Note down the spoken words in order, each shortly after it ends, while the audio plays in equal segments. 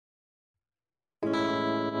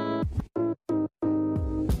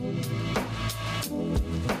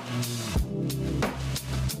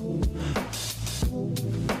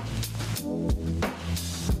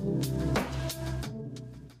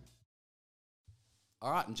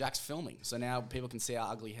all right, and Jack's filming. So now people can see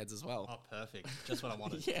our ugly heads as well. Oh, perfect. Just what I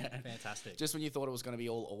wanted. Yeah. Fantastic. Just when you thought it was going to be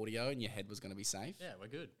all audio and your head was going to be safe. Yeah, we're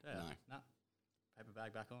good. Yeah. No. Nah. Paper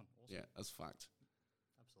bag back on. Awesome. Yeah, that's fucked.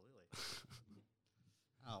 Absolutely.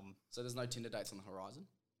 So there's no Tinder dates on the horizon?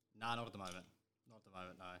 Nah, not at the moment. Not at the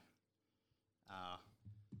moment, no.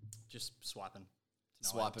 Just swiping.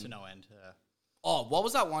 To no end. Oh, what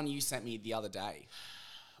was that one you sent me the other day?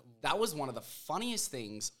 That was one of the funniest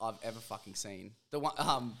things I've ever fucking seen. The one,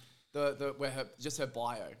 where her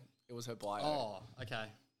bio. It was her bio. Oh, okay.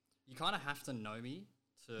 You kind of have to know me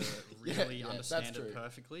to really understand it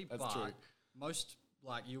perfectly. That's true. Most,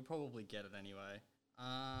 you'll probably get it anyway.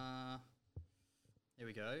 Here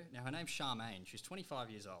we go. Now, her name's Charmaine. She's 25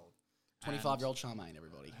 years old. 25-year-old Charmaine,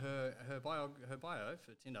 everybody. Her bio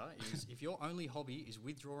for Tinder is, if your only hobby is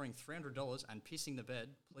withdrawing $300 and pissing the bed,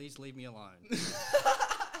 please leave me alone.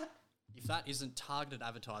 If that isn't targeted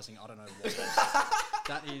advertising, I don't know what is.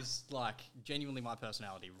 That is, genuinely my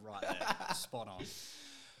personality right there. Spot on.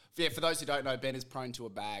 Yeah, for those who don't know, Ben is prone to a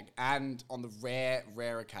bag and on the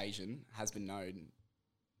rare occasion has been known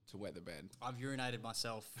to wet the bed. I've urinated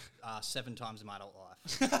myself 7 times in my adult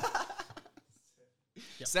life.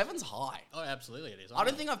 Yep. 7's high. Oh, absolutely it is. I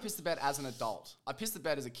don't think I've pissed the bed as an adult. I pissed the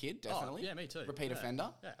bed as a kid, definitely. Oh, yeah, me too. Repeat offender.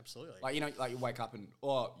 Yeah, absolutely. You wake up and,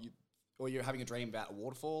 or you're having a dream about a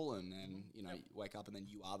waterfall and then, you wake up and then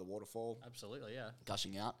you are the waterfall. Absolutely, yeah.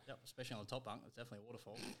 Gushing out. Yep, especially on the top bunk. It's definitely a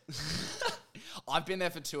waterfall. I've been there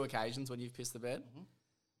for 2 occasions when you've pissed the bed. Mm-hmm.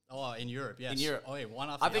 Oh, in Europe, yes. In Europe. Oh, yeah, one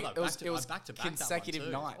after the other. It was back to back consecutive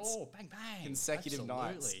nights. Oh, bang, bang. Consecutive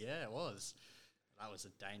nights. Absolutely, yeah, it was. That was a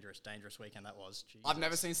dangerous weekend, that was. Jesus. I've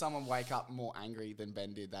never seen someone wake up more angry than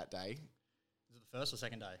Ben did that day. Was it the first or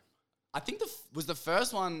second day? I think was the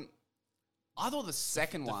first one. I thought the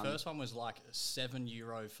second one. The first one was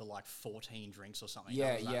 €7 for 14 drinks or something.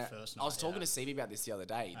 Yeah, that was that first night, I was talking to CB about this the other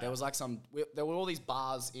day. There was there were all these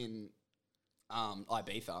bars in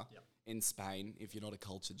Ibiza in Spain, if you're not a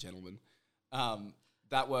cultured gentleman,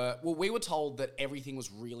 that were, we were told that everything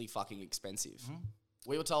was really fucking expensive. Mm-hmm.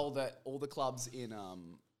 We were told that all the clubs in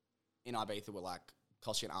Ibiza were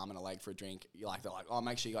cost you an arm and a leg for a drink. They're like, oh,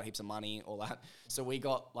 make sure you got heaps of money, all that. So we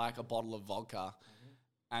got a bottle of vodka.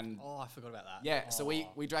 And I forgot about that. Yeah, so we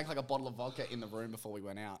drank a bottle of vodka in the room before we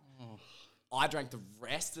went out. Oh. I drank the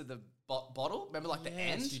rest of the bottle. Remember, the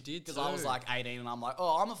end? You did, because I was 18 and I'm like,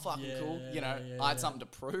 oh, I'm a fucking cool. I had something to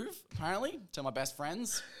prove, apparently, to my best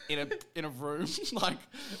friends in a room.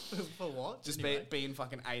 For what? Just being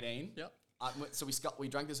fucking 18. Yep. So we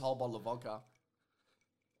drank this whole bottle of vodka,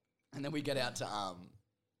 and then we get out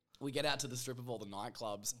to the strip of all the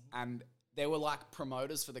nightclubs, and there were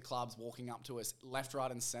promoters for the clubs walking up to us left,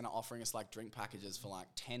 right, and center, offering us drink packages for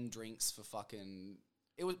 10 drinks for fucking.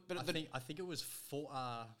 It was, but I think it was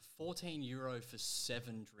 €14 for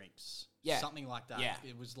 7 drinks. Yeah, something like that. Yeah,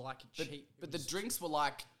 it was cheap. But the drinks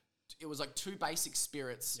were it was 2 basic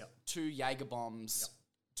spirits, 2 Jaeger bombs,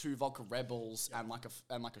 2 vodka Red Bulls, and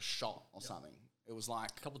a shot or something. It was a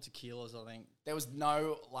couple of tequilas, I think. There was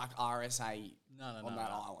no RSA on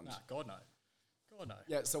that island. No, God no.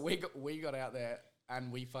 Yeah, so we got out there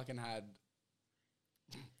and we fucking had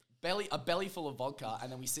a belly full of vodka,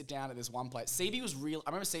 and then we sit down at this one place. I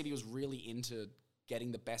remember CB was really into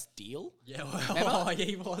getting the best deal. Yeah, well,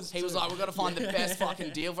 he was. He was like, we've got to find the best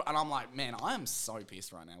fucking deal and I'm like, man, I am so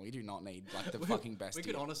pissed right now. We do not need the fucking best deal.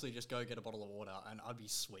 We could honestly just go get a bottle of water and I'd be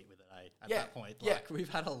sweet with it, At that point. We've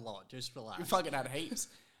had a lot. Just relax. We fucking had heaps.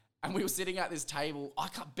 And we were sitting at this table. I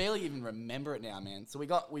can't barely even remember it now, man. So we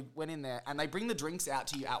went in there, and they bring the drinks out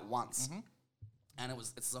to you at once. Mm-hmm. And it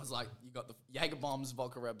was you got the Jaeger bombs,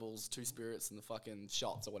 vodka Red Bulls, 2 spirits, and the fucking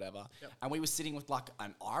shots or whatever. Yep. And we were sitting with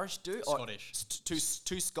an Irish dude, Scottish, two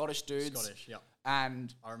Scottish dudes. Scottish, yeah.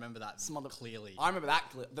 And I remember that clearly. I remember that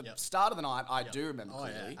the start of the night. I do remember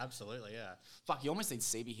clearly. Yeah, absolutely, yeah. Fuck, you almost need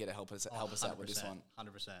CB here to help us out with this one.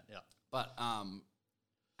 100%, yeah. But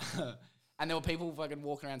and there were people fucking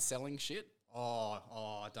walking around selling shit. Yeah.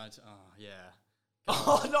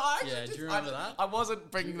 Oh, no, actually. Yeah, do you remember that? I wasn't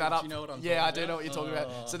bringing that up. Do you know what I'm talking about? Yeah, I do know what you're talking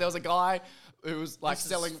about. So there was a guy who was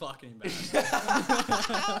selling. Is fucking embarrassing.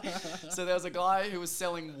 So there was a guy who was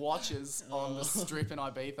selling watches on the strip in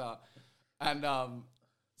Ibiza. And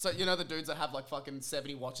so the dudes that have fucking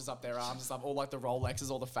 70 watches up their arms and stuff, all the Rolexes,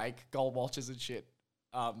 all the fake gold watches and shit.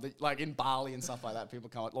 In Bali and stuff like that, people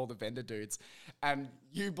come, all the vendor dudes, and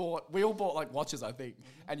we all bought watches, I think,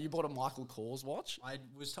 and you bought a Michael Kors watch. I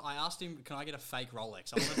asked him, can I get a fake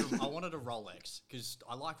Rolex? I wanted a Rolex because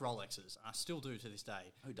I like Rolexes, and I still do to this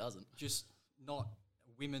day. Who doesn't? Just not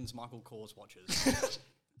women's Michael Kors watches.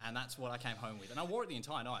 And that's what I came home with. And I wore it the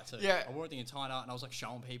entire night too. Yeah. I wore it the entire night and I was like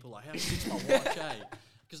showing people like, how shit's my watch, eh?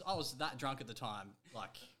 Because I was that drunk at the time.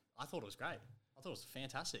 Like, I thought it was great. I thought it was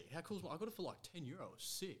fantastic. How cool is I got it for like €10.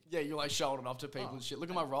 Sick. Yeah, you're like showing it off to people and shit. Look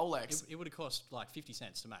at my Rolex. It would have cost like 50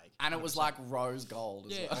 cents to make. And it was like rose gold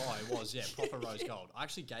as Yeah, well. it was, proper rose gold. I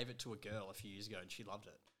actually gave it to a girl a few years ago and she loved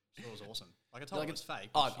it. She thought it was awesome. Like I told her it was fake.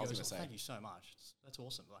 Oh, She I was goes, gonna say. thank you so much. That's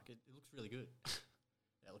awesome. Like it looks really good.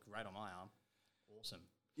 Yeah, it looked great on my arm. Awesome.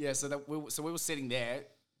 Yeah, so we were sitting there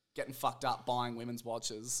getting fucked up buying women's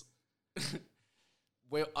watches.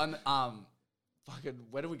 We're on fucking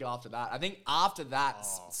where did we go after that? I think after that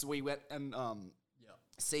so we went and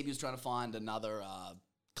CB was trying to find another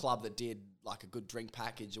club that did like a good drink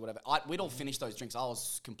package or whatever. We'd all finished those drinks. I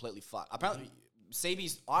was completely fucked. Apparently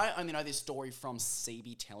I only know this story from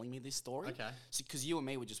CB telling me this story. Okay. Because you and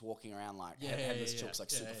me were just walking around like headless chooks, like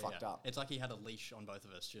super fucked up. It's like he had a leash on both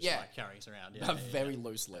of us, just like carrying us around. A very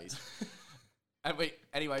loose leash. And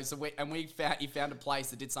he found a place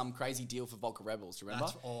that did some crazy deal for Vodka Rebels. Do you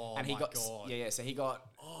remember? God. So he got.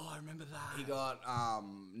 Oh, I remember that. He got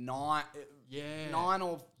 9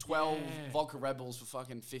 or 12 Vodka Rebels for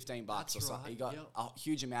fucking $15 or something. He got a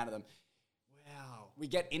huge amount of them. Wow. We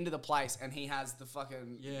get into the place and he has the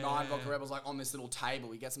fucking 9 Vodka Rebels like on this little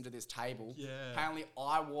table. He gets them to this table. Yeah. Apparently,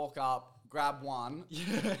 I walk up, grab one,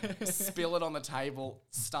 spill it on the table,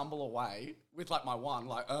 stumble away with like my one,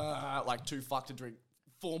 like too fucked to drink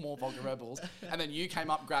 4 more Vodka Rebels. And then you came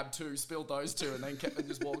up, grabbed 2, spilled those 2, and then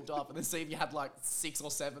just walked off. And then see if you had like 6 or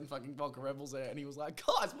 7 fucking Vodka Rebels there. And he was like,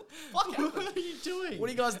 guys, what the fuck happened? What are you doing? What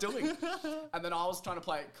are you guys doing? And then I was trying to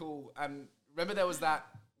play it cool. And remember there was that,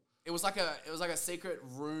 it was like a secret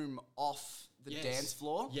room off the dance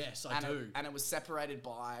floor. Yes, I do. And it was separated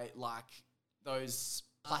by like those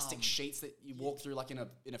plastic sheets that you walk through like in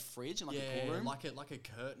a fridge in like a cool room. like a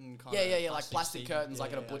curtain kind of. Yeah, like plastic curtains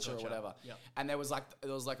like at a butcher or whatever. Yeah. And there was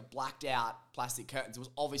like blacked out plastic curtains. It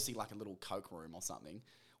was obviously like a little coke room or something.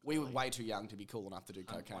 We were way too young to be cool enough to do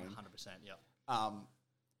cocaine. 100%, yeah.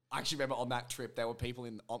 I actually remember on that trip there were people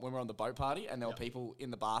when we were on the boat party and there were people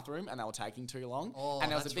in the bathroom and they were taking too long.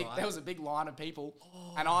 And there was a big line of people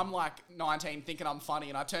and I'm like 19 thinking I'm funny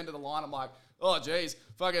and I turn to the line, I'm like, oh geez,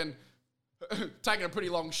 fucking taking a pretty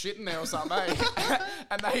long shit in there or something, eh?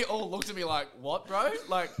 And they all looked at me like, what, bro?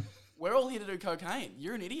 Like, we're all here to do cocaine.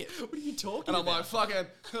 You're an idiot. What are you talking about? And I'm like, fucking,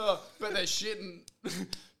 bet they're shitting,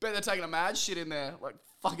 bet they're taking a mad shit in there. Like,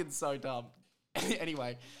 fucking so dumb.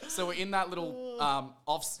 Anyway, so we're in that little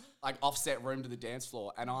offset room to the dance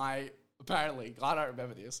floor, and I don't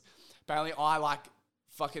remember this. Apparently, I like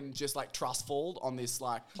fucking just like trust falled on this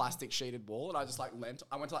like plastic sheeted wall, and I just like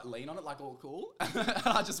I went to like lean on it like all cool, and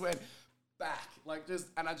I just went back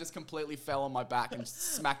and I just completely fell on my back and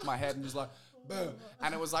smacked my head and just like boom.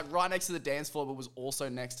 And it was like right next to the dance floor, but was also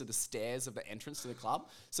next to the stairs of the entrance to the club.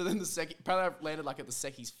 So then apparently I landed like at the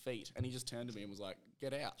Seki's feet, and he just turned to me and was like,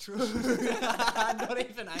 "Get out." True. Not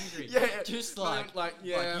even angry. Yeah. Just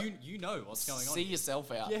you know what's going on. See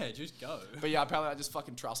yourself out. Yeah, just go. But yeah, apparently I just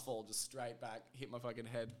fucking trust fall just straight back, hit my fucking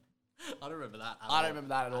head. I don't remember that. I don't remember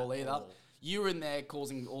that at all either. You were in there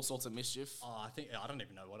causing all sorts of mischief. Oh, I don't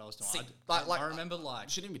even know what I was doing. See, I remember like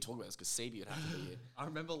shouldn't even be talking about this because CB would have to be here. I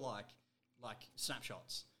remember like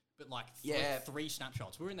snapshots, but like 3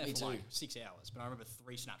 snapshots. We were in there for like 6 hours, but I remember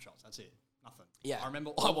 3 snapshots. That's it. Nothing. Yeah, I remember.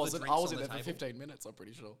 I was in there for 15 minutes. I'm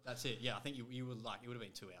pretty sure. That's it. Yeah, I think you were like it would have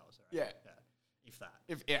been 2 hours. Right? Yeah, if that.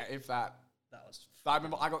 If that. That was. I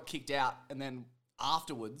remember I got kicked out, and then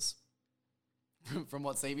afterwards, from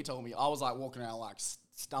what CB told me, I was like walking around like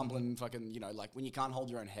stumbling, fucking, like when you can't hold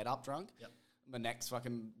your own head up drunk. Yep. The next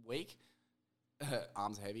fucking week,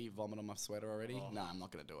 arms heavy, vomit on my sweater already. Oh. No, I'm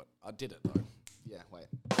not gonna do it. I did it though. Yeah, wait.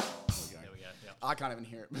 There we go. Yep. I can't even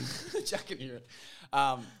hear it. Jack can hear it.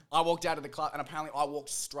 I walked out of the club, and apparently I walked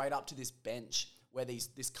straight up to this bench where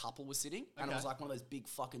this couple was sitting, and it was like one of those big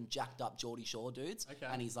fucking jacked up Geordie Shore dudes,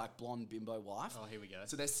 and his like blonde bimbo wife. Oh, here we go.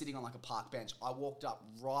 So they're sitting on like a park bench. I walked up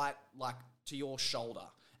right like to your shoulder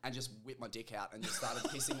and just whipped my dick out and just started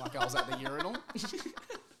pissing like I was at the urinal.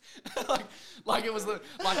 like it was I'm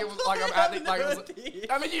at the, like it was,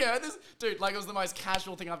 I mean, you heard this, dude. Like it was the most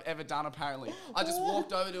casual thing I've ever done. Apparently, I just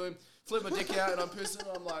walked over to him, flipped my dick out, and I'm pissing.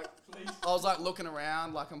 I'm like, I was like looking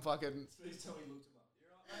around, like I'm fucking. Please tell me you looked him up. You're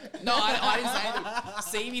right, mate. No, I didn't say anything.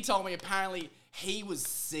 Stevie told me apparently he was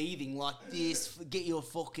seething like this. Get your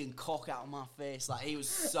fucking cock out of my face. Like he was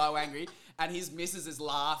so angry. And his missus is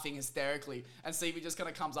laughing hysterically. And Stevie just kind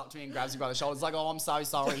of comes up to me and grabs me by the shoulders like, oh, I'm so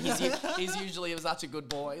sorry. He's usually such a good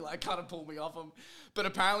boy. Like kind of pulled me off him. But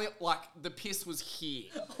apparently like the piss was here.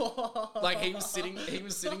 Like he was sitting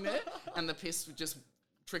there and the piss just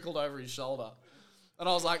trickled over his shoulder. And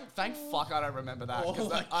I was like, thank fuck I don't remember that. Oh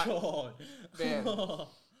my God. Man,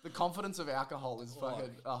 the confidence of alcohol is fucking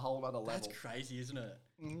a whole other level. That's crazy, isn't it?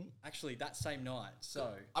 Mm-hmm. Actually, that same night,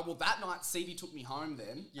 so... well, that night, Stevie took me home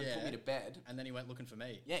then and put me to bed. And then he went looking for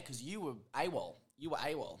me. Yeah, because you were AWOL.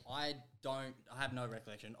 I have no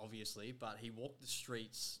recollection, obviously, but he walked the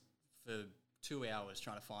streets for 2 hours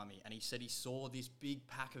trying to find me, and he said he saw this big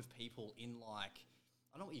pack of people in, like,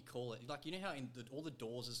 I don't know what you call it. Like, you know how all the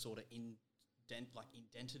doors are sort of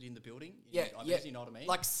indented in the building? You know what I mean?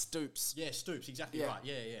 Like stoops. Yeah, stoops, exactly right.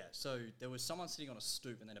 Yeah. So there was someone sitting on a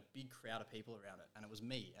stoop and then a big crowd of people around it, and it was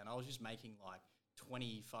me, and I was just making, like,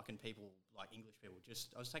 20 fucking people, like English people.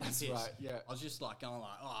 I was taking piss. Right, yeah. I was just like going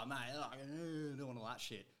like, oh mate, doing all that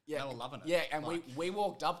shit. Yeah, they were loving it. Yeah, and like, we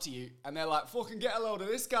walked up to you, and they're like, "Fucking get a load of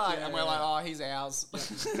this guy," and we're like, "Oh, he's ours."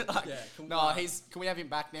 Can we have him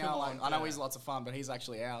back now? Like, I know he's lots of fun, but he's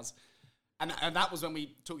actually ours. And that was when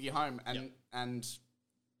we took you home, and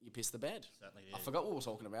you pissed the bed. Certainly did. I forgot what we were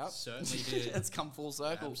talking about. Certainly did. It's come full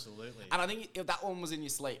circle. Absolutely. And I think that one was in your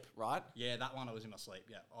sleep, right? Yeah, that one I was in my sleep.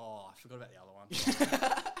 Yeah. Oh, I forgot about the other one.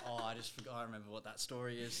 I just forgot. I remember what that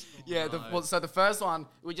story is. So the first one,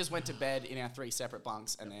 we just went to bed in our 3 separate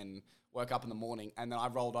bunks, and then woke up in the morning, and then I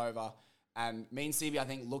rolled over, and me and Stevie, I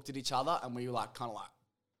think, looked at each other, and we were like, kind of like,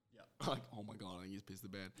 oh my God, I think he's pissed the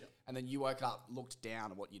bed. Yep. And then you woke up, looked down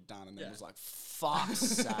at what you'd done, and then was like, fuck's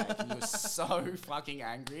sake. You were so fucking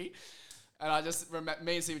angry. And I just remember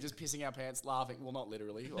me and Steve were just pissing our pants, laughing. Well, not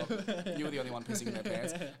literally. Well, you were the only one pissing in their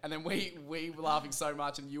pants. And then we were laughing so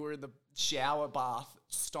much, and you were in the shower bath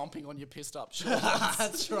stomping on your pissed up shorts.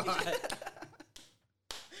 That's right.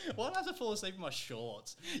 Why did I have to fall asleep in my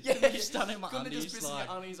shorts? Yeah, couldn't have just done it in my couldn't undies. Have just pissed in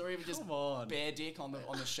your undies, or even just on. bare dick on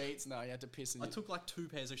the sheets. No, you had to piss in. I took like 2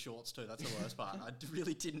 pairs of shorts too. That's the worst part. I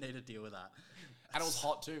really didn't need to deal with that. And it was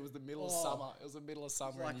hot too. It was the middle of summer. It was the middle of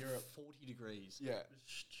summer like in Europe. 40 degrees. Yeah.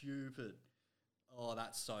 Stupid. Oh,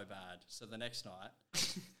 that's so bad. So the next night.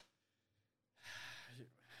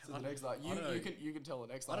 So the next night, you can tell the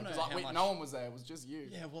next night. I don't know because no one was there. It was just you.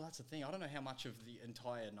 Yeah, well, that's the thing. I don't know how much of the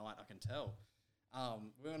entire night I can tell.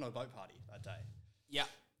 We went on a boat party that day. Yeah.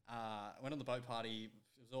 Went on the boat party.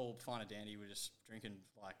 It was all fine and dandy. We were just drinking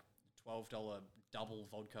like $12 double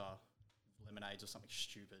vodka lemonades or something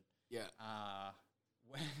stupid. Yeah.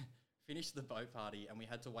 Finished the boat party, and we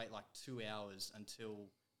had to wait like 2 hours to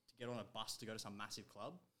get on a bus to go to some massive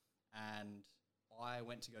club. And I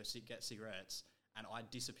went to go get cigarettes, and I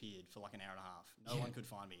disappeared for like an hour and a half. No one could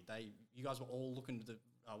find me. You guys were all walking the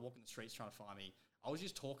streets trying to find me. I was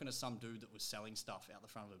just talking to some dude that was selling stuff out the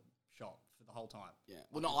front of a shop for the whole time. Yeah.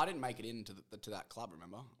 Well, no, I didn't make it into to that club,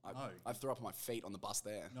 remember? I threw up on my feet on the bus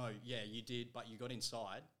there. No, yeah, you did, but you got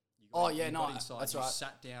inside. That's right.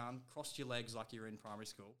 Sat down, crossed your legs like you were in primary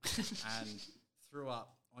school, and threw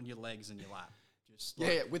up on your legs and your lap. Just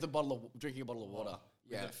with drinking a bottle of water.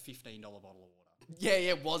 With a $15 bottle of water. Yeah,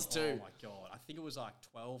 it was too. Oh my God. I think it was like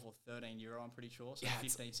 12 or 13 euro, I'm pretty sure. So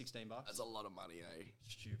 15, 16 bucks. That's a lot of money, eh?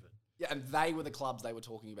 Stupid. Yeah, and they were the clubs they were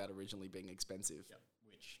talking about originally being expensive. Yep,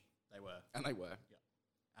 which they were. And they were. Yep.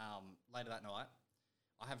 Later that night,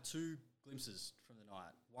 I have 2 glimpses from the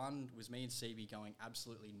night. One was me and CB going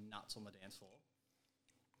absolutely nuts on the dance floor.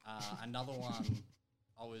 Another one,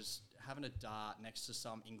 I was having a dart next to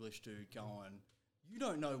some English dude going, "You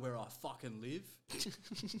don't know where I fucking live."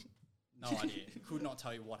 No idea. Could not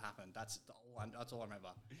tell you what happened. That's all I remember.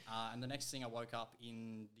 And the next thing, I woke up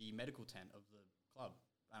in the medical tent of the club,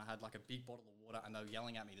 and I had like a big bottle of water, and they were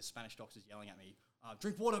yelling at me. The Spanish doctors yelling at me,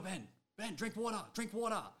 "Drink water, Ben. Ben, drink water. Drink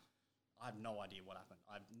water." I have no idea what happened.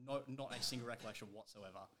 I have not a single recollection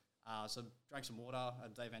whatsoever. So drank some water,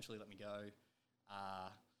 and they eventually let me go.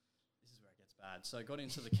 This is where it gets bad. So got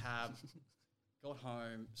into the cab, got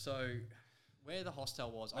home. So where the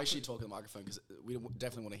hostel was... Make sure you talk to the microphone, because we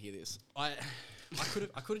definitely want to hear this. I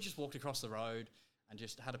could have just walked across the road and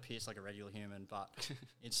just had a piss like a regular human, but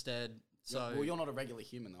instead... Well, you're not a regular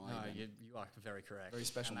human, though, are you? No, you are very correct. Very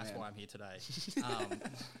special and man. that's why I'm here today.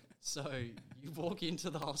 So you walk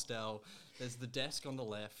into the hostel, there's the desk on the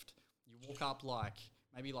left, you walk up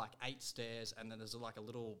maybe 8 stairs, and then there's like a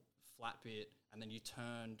little flat bit, and then you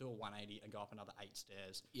do a 180 and go up another 8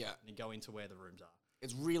 stairs. Yeah. And you go into where the rooms are.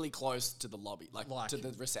 It's really close to the lobby, like to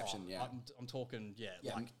the reception, I'm talking,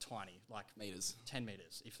 like tiny, like meters. 10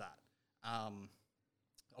 meters, if that. I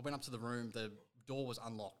went up to the room, the door was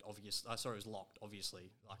unlocked, obviously. Sorry, it was locked,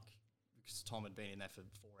 obviously, because Tom had been in there for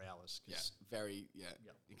 4 hours. Very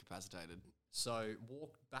incapacitated. So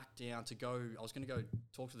walked back down I was going to go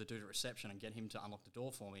talk to the dude at reception and get him to unlock the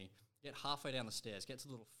door for me. Get halfway down the stairs, get to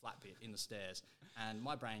the little flat bit in the stairs, and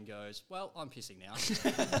my brain goes, well, I'm pissing now.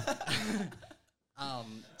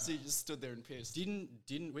 So you just stood there and pissed.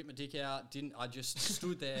 Didn't whip my dick out. I just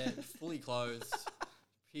stood there fully clothed,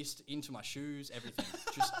 pissed into my shoes, everything.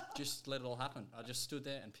 Just let it all happen. I just stood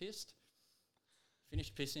there and pissed,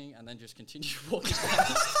 finished pissing, and then just continued walking down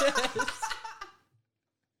the stairs.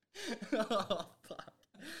 Oh, fuck.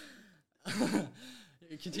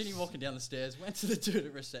 Continue walking down the stairs, went to the dude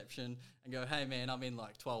at reception and go, hey man, I'm in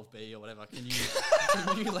like 12B or whatever. Can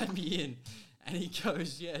you let me in? And he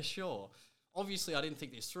goes, yeah, sure. Obviously, I didn't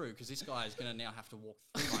think this through because this guy is going to now have to walk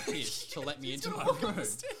through my piss to let me into my room.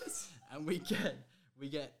 And we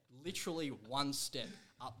get literally one step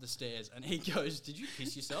up the stairs, and he goes, "Did you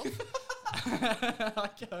piss yourself?" I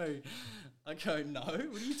go, "No.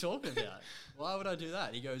 What are you talking about? Why would I do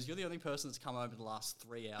that?" He goes, "You're the only person that's come home in the last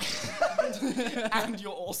 3 hours, and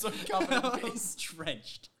you're also covered in piss,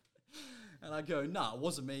 drenched." And I go, "Nah, it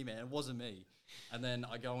wasn't me, man. It wasn't me." And then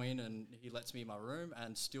I go in and he lets me in my room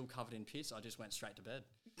and still covered in piss. I just went straight to bed.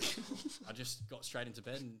 I just got straight into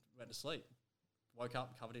bed and went to sleep. Woke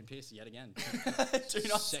up covered in piss yet again.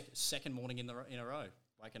 Second morning in a row.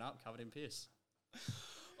 Waking up covered in piss.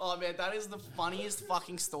 Oh man, that is the funniest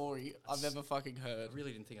fucking story I've ever fucking heard. I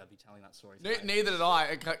really didn't think I'd be telling that story. Neither did I.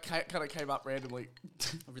 It kind of came up randomly.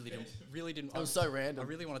 I really didn't. It was so random. I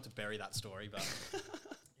really wanted to bury that story, but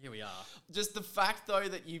here we are. Just the fact though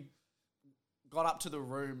that you got up to the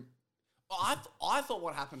room. I thought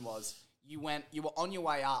what happened was you were on your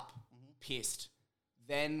way up, pissed.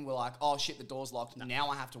 Then we're like, oh shit, the door's locked. No. Now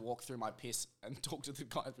I have to walk through my piss and talk to the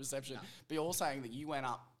guy at reception. No. But you're all saying that you went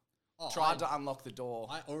up, tried to unlock the door.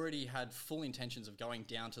 I already had full intentions of going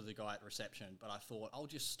down to the guy at reception, but I thought I'll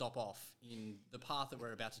just stop off in the path that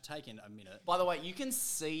we're about to take in a minute. By the way, you can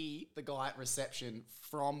see the guy at reception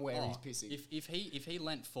from where he's pissing. If he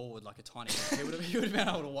leant forward like a tiny bit, he would have been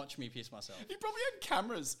able to watch me piss myself. He probably had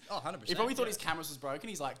cameras. Oh, 100%. He probably thought his cameras was broken.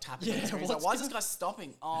 He's like tapping on the screen. He's like, why is this guy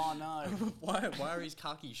stopping? Oh no. Why are his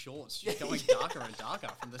khaki shorts just going darker and darker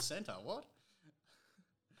from the centre? What?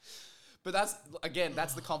 But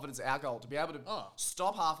that's the confidence of our goal, to be able to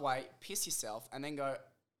stop halfway, piss yourself, and then go,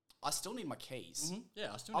 I still need my keys. Mm-hmm.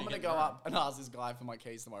 Yeah, I'm going to go up and ask this guy for my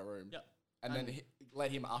keys to my room. Yep. And then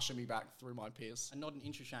let him usher me back through my piss. And not an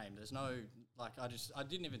inch of shame. There's no, I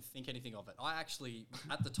didn't even think anything of it. I actually,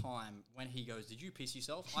 at the time, when he goes, did you piss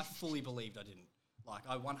yourself? I fully believed I didn't.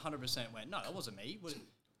 I 100% went, no, that wasn't me.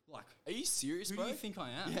 Are you serious, who bro? do you think I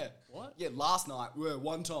am? Yeah. What? Yeah, last night,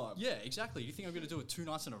 one time. Yeah, exactly. You think I'm going to do it 2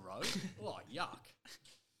 nights in a row? Oh, yuck.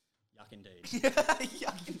 Yuck indeed.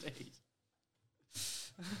 Yuck indeed.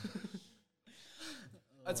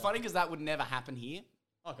 It's funny because that would never happen here.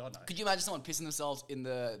 Oh, God, no. Could you imagine someone pissing themselves in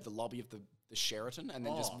the lobby of the Sheraton and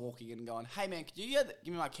then just walking in and going, hey, man, could you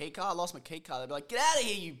give me my key card? I lost my key card. They'd be like, get out of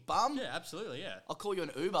here, you bum. Yeah, absolutely, yeah. I'll call you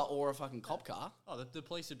an Uber or a fucking cop car. Oh, the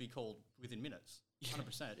police would be called within minutes.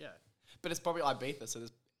 100%, yeah. But it's probably Ibiza, so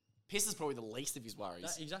piss is probably the least of his worries.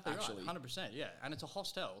 That's exactly actually. Right, 100%, yeah. And it's a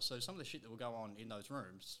hostel, so some of the shit that will go on in those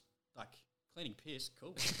rooms, like cleaning piss,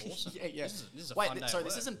 cool, awesome. Yeah. This is a fun day so at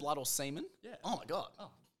this work. isn't blood or semen? Yeah. Oh, my God.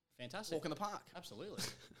 Oh, fantastic. Walk in the park. Absolutely.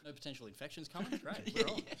 No potential infections coming. Great. We're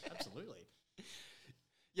on. Absolutely.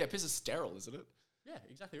 Yeah, piss is sterile, isn't it? Yeah,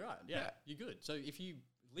 exactly right. Yeah, you're good. So if you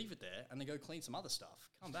leave it there and then go clean some other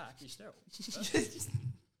stuff, come back, you're sterile.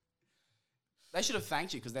 They should have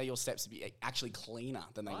thanked you because now your steps would be actually cleaner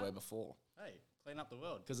than they were before. Hey, clean up the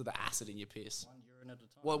world. Because of the acid in your piss. 1 urine at a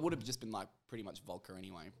time. Well, it would have just been pretty much vodka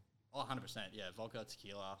anyway. Oh, 100%. Yeah, vodka,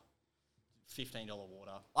 tequila, $15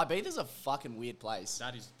 water. Ibiza's a fucking weird place.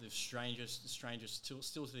 That is the strangest,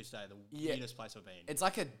 still to this day, the weirdest place I've been. It's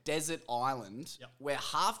like a desert island where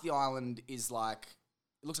half the island is like,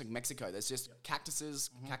 it looks like Mexico. There's just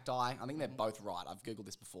cactuses, cacti. I think they're both right. I've Googled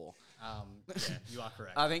this before. Yeah, you are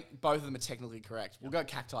correct. I think both of them are technically correct. We'll go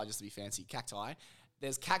cacti just to be fancy. Cacti.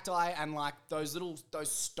 There's cacti and like those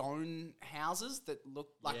stone houses that look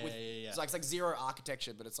like it's like zero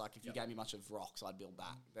architecture, but it's like if you gave me a bunch of rocks, I'd build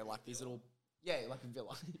that. They're like these little, like a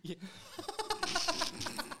villa.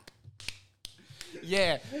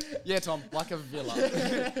 Yeah, Tom, like a villa.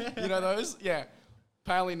 You know those? Yeah.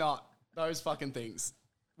 Apparently not. Those fucking things.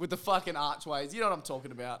 With the fucking archways. You know what I'm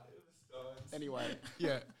talking about. Anyway,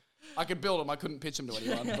 yeah. I could build them. I couldn't pitch them to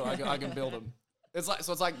anyone, but I can build them. It's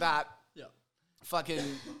like that. Yeah. Fucking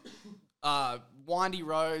windy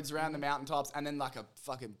roads around the mountaintops and then like a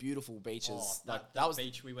fucking beautiful beaches. That was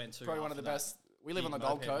beach we went to. Probably one of the best. We live on the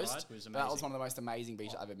Gold Coast. Was that was one of the most amazing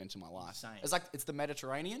beaches I've ever been to in my life. Insane. It's the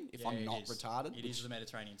Mediterranean, if I'm not retarded. It is the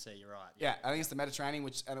Mediterranean Sea, you're right. Yeah, I think it's the Mediterranean,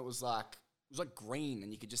 and it was like green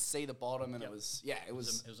and you could just see the bottom and it was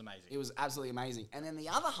amazing. It was absolutely amazing. And then the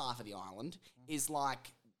other half of the island is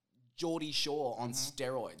like Geordie Shore on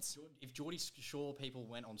steroids. If Geordie Shore people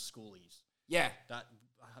went on schoolies, Yeah. that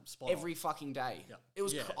spot Every fucking day. Yep. It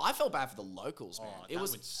was. Yeah. I felt bad for the locals, man. Oh, It that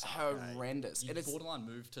was would suck, eh? horrendous. You It is borderline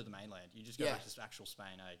move to the mainland. You just go Yeah. back to actual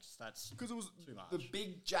Spain, eh? That's because it was too much. the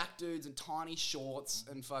big jack dudes and tiny shorts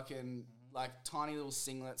and fucking like tiny little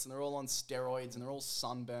singlets, and they're all on steroids and they're all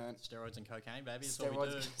sunburnt. Steroids and cocaine, baby. That's what we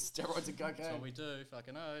do. Steroids and cocaine. That's what we do.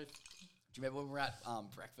 Fucking oath. Do you remember when we were at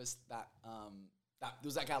breakfast? That there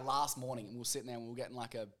was like our last morning, and we were sitting there and we were getting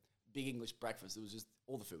like a big English breakfast. It was just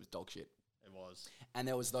all the food was dog shit. It was. And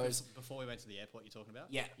there was those. Before we went to the airport, you're talking about?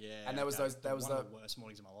 Yeah. Yeah. And there was those. There was one the. of the worst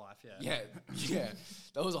mornings of my life. Yeah. Yeah.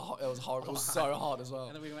 That was It was horrible. It was so hot as well.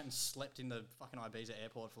 And then we went and slept in the fucking Ibiza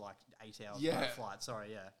airport for like 8 hours. Yeah. No flight.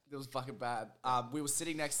 Sorry. Yeah. It was fucking bad. We were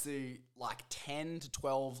sitting next to like 10 to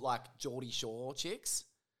 12 like Geordie Shore chicks.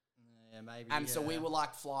 Yeah, maybe. And so we yeah. were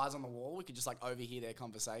like flies on the wall. We could just like overhear their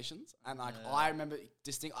conversations. And like I remember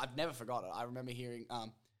I've never forgot it. I remember hearing,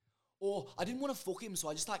 I didn't want to fuck him, so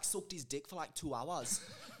I just like sucked his dick for like 2 hours.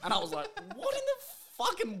 And I was like, what in the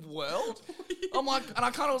fucking world? I'm like, and I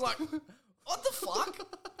kind of was like, what the fuck?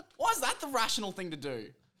 Why is that the rational thing to do?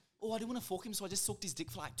 Oh, I didn't want to fuck him, so I just sucked his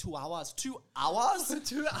dick for like 2 hours. 2 hours?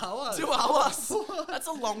 2 hours. 2 hours. That's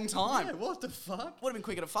a long time. Yeah, what the fuck? Would have been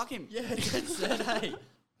quicker to fuck him. Yeah, it said, hey.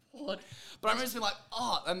 What? But I remember just being like,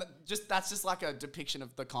 and that's just like a depiction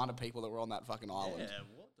of the kind of people that were on that fucking island. Yeah,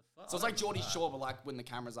 what the fuck? So it's like Geordie Shore, but like when the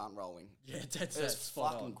cameras aren't rolling. Yeah, that's It's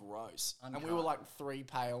spot fucking on. gross. And we Uncut. were like 3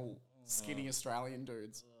 pale, skinny Australian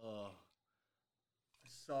dudes. Oh.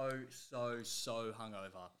 So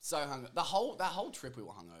hungover. So that whole trip we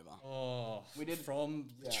were hungover. Oh, We did- from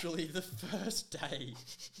yeah. literally the first day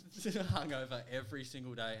hungover every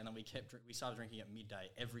single day, and then we started drinking at midday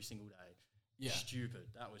every single day. Yeah. Stupid.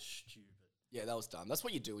 That was stupid. Yeah, that was dumb. That's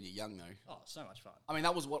what you do when you're young, though. Oh, so much fun. I mean,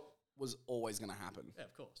 that was what was always going to happen. Yeah,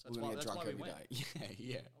 of course. We were going to get drunk we every went. day.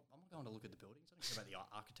 Yeah. I'm not going to look at the buildings. I don't care about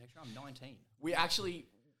the architecture. I'm 19. We actually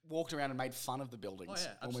walked around and made fun of the buildings Oh yeah,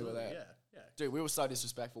 when absolutely. we were there. Yeah. Dude, we were so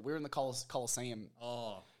disrespectful. We were in the Coliseum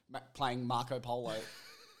Oh, playing Marco Polo.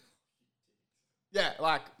 Yeah,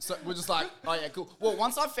 like, so we're just like, oh yeah, cool. Well,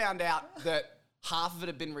 once I found out that half of it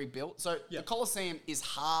had been rebuilt, so the Coliseum is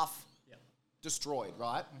half yeah. destroyed,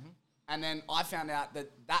 right? And then I found out that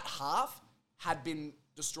that half had been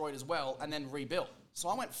destroyed as well and then rebuilt. So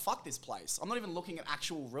I went, fuck this place. I'm not even looking at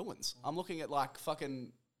actual ruins. I'm looking at like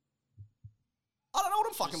fucking, I don't know what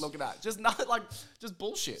I'm fucking looking at. Just not like, just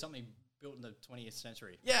bullshit. Something built in the 20th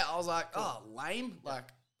century. Yeah, I was like, oh, lame. Like,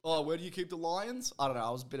 oh, where do you keep the lions? I don't know.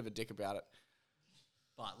 I was a bit of a dick about it.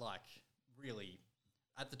 But like, really,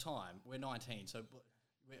 at the time, we're 19, so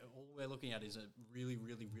all we're looking at is a really,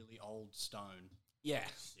 really, really old stone. Yeah.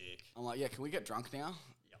 Sick. I'm like, yeah, can we get drunk now?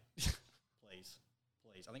 Yep. Please.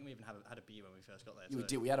 I think we even had a beer when we first got there. We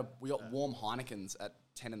too. did. We got warm Heinekens at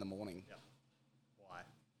 10 in the morning. Yeah. Why?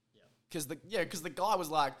 Yeah. Because the guy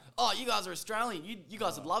was like, oh, you guys are Australian. You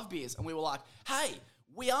guys would love beers. And we were like, hey,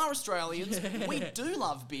 we are Australians. We do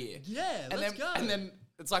love beer. Yeah, and let's then, go. And then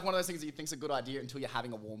it's like one of those things that you think's a good idea until you're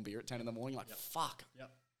having a warm beer at 10 in the morning. You're like, fuck.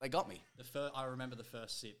 Yep. They got me. I remember the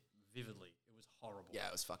first sip vividly. It was horrible. Yeah,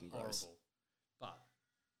 it was fucking gross. Horrible. But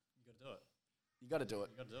you got to do it. You got to do it.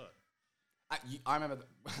 You got to do it. I remember.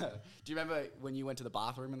 Do you remember when you went to the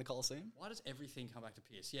bathroom in the Coliseum? Why does everything come back to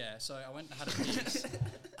piss? Yeah, so I went and had a piss.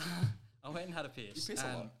 You piss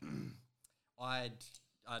a lot.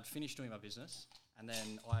 I'd finished doing my business, and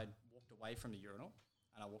then I walked away from the urinal,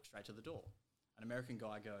 and I walked straight to the door. An American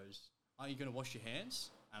guy goes, "Are you going to wash your hands?"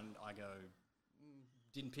 And I go,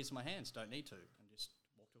 "Didn't piss my hands, don't need to," and just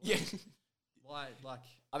walked away. Yeah. Why? Like,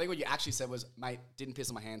 I think what you actually said was, mate, didn't piss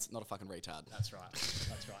on my hands, not a fucking retard. that's right.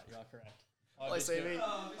 That's right. You are correct. Hello, CV.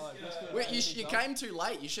 You came too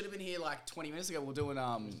late. You should have been here like 20 minutes ago. We're doing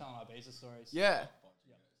Telling Ibiza stories. Yeah.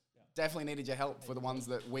 Definitely needed your help for the ones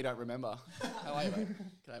that we don't remember. How are you, mate?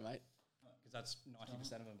 G'day, mate. Because that's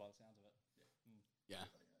 90% of them by the sounds of it. Yeah.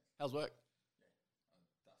 How's work?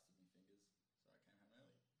 Dusted my fingers, so I came home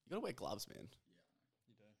early. You gotta wear gloves, man.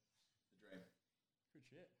 You do. The dream. Good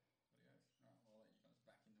shit. Alright, well, I'll let you guys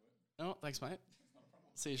back into it. Oh, thanks, mate.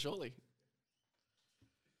 See you shortly.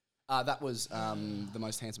 That was the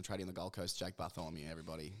most handsome tradie on the Gold Coast, Jake Bartholomew,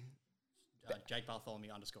 everybody. Jake Bartholomew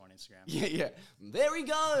 _ on Instagram. Yeah. There he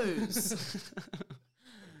goes. Love it.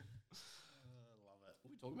 What are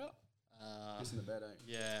we talking about? Piss in the bed, eh?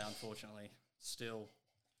 Yeah, unfortunately. Still.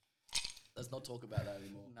 Let's not talk about that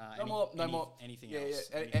anymore. Nah, No more. Anything Yeah, else.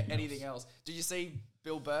 yeah. Anything else. Did you see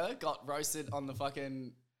Bill Burr got roasted on the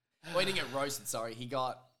fucking... Well, he didn't get roasted, sorry. He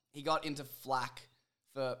got into flack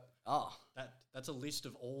for... Oh. That's a list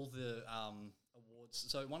of all the awards.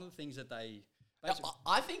 So one of the things that they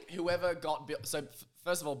I think whoever got Bill. So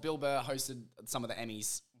first of all, Bill Burr hosted some of the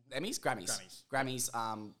Grammys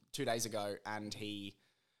 2 days ago, and he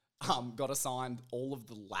got assigned all of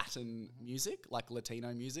the Latin music, like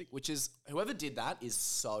Latino music, which is whoever did that is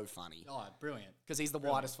so funny. Oh, brilliant! Because he's the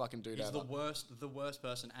whitest fucking dude He's ever. the worst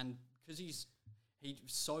person, and because he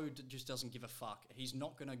just doesn't give a fuck. He's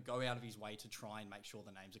not gonna go out of his way to try and make sure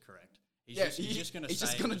the names are correct. He's just gonna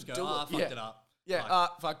fucked it up. Yeah,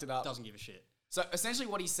 fucked it up. Doesn't give a shit. So essentially,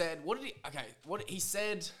 what he said. What he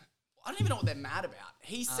said. I don't even know what they're mad about.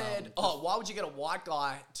 He said, why would you get a white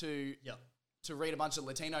guy to read a bunch of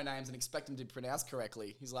Latino names and expect him to pronounce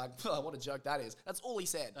correctly? He's like, what a joke that is. That's all he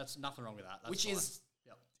said. That's nothing wrong with that. Which is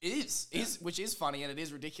funny and it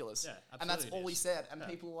is ridiculous. Yeah, absolutely. And that's all he said. And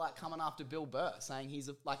people are like coming after Bill Burr, saying he's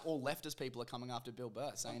all leftist people are coming after Bill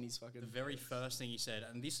Burr, saying he's fucking. The very first thing he said,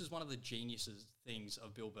 and this is one of the geniuses things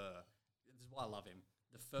of Bill Burr. This is why I love him.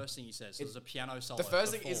 The first thing he says, there's a piano solo. The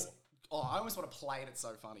first thing is, I almost want to play it. It's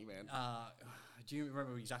so funny, man. Do you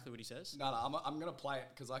remember exactly what he says? No, I'm gonna play it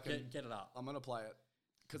because I can get it up. I'm gonna play it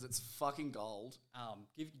because it's fucking gold.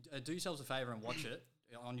 Do yourselves a favor and watch it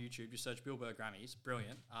on YouTube. Just search Bill Burr Grammys.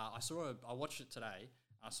 Brilliant. I watched it today.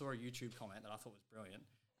 I saw a YouTube comment that I thought was brilliant.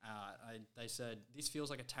 They said this feels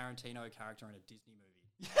like a Tarantino character in a Disney movie.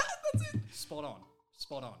 Yeah, that's it. Spot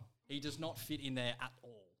on. He does not fit in there at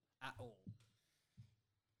all.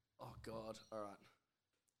 Oh God! All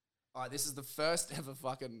right. This is the first ever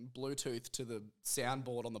fucking Bluetooth to the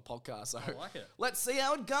soundboard on the podcast. So I like it. Let's see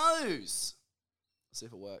how it goes. Let's see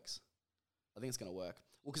if it works. I think it's gonna work.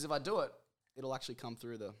 Well, because if I do it, it'll actually come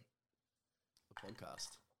through the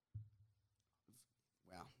podcast.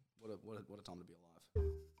 Wow! What a time to be alive.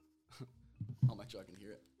 I'll make sure I can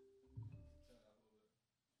hear it.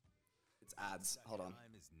 It's ads. Hold on.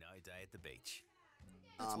 Time is no day at the beach.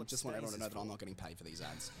 Just want everyone to know that I'm not getting paid for these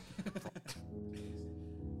ads.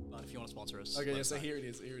 But if you want to sponsor us. Okay, yeah, so here it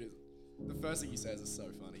is. The first thing he says is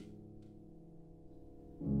so funny.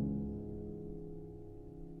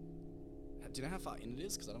 Do you know how far in it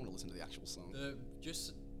is? Because I don't want to listen to the actual song.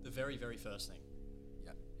 Just the very, very first thing.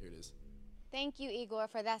 Yeah, here it is. Thank you, Igor,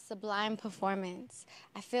 for that sublime performance.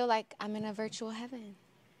 I feel like I'm in a virtual heaven.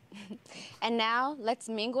 And now, let's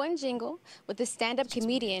mingle and jingle with the stand-up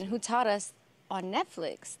comedian who taught us on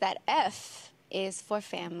Netflix that F is for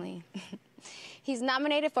family. He's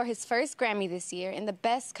nominated for his first Grammy this year in the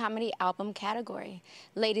Best Comedy Album category.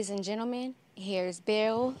 Ladies and gentlemen, here's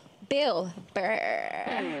Bill Burr.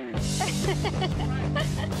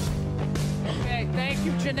 Okay, thank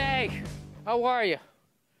you, Janae. How are you?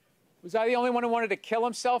 Was I the only one who wanted to kill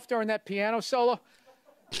himself during that piano solo?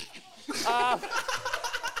 I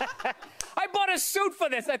bought a suit for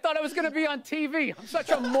this. I thought I was going to be on TV. I'm such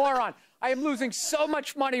a moron. I am losing so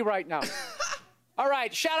much money right now. All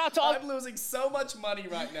right, shout out to all... I'm losing so much money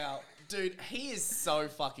right now. Dude, he is so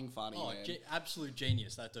fucking funny, man. Absolute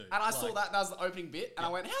genius, that dude. And I saw that was the opening bit, and I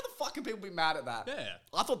went, how the fuck can people be mad at that? Yeah.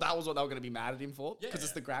 I thought that was what they were going to be mad at him for, because Yeah.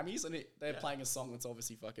 it's the Grammys, and they're playing a song that's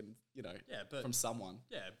obviously fucking, from someone.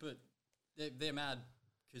 Yeah, but they're mad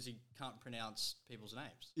because he can't pronounce people's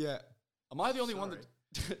names. Yeah. Am I the only one that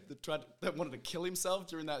wanted to kill himself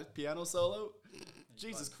during that piano solo?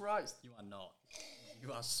 Jesus Christ. You are not.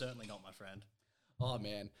 You are certainly not, my friend. Oh,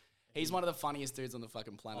 man. He's one of the funniest dudes on the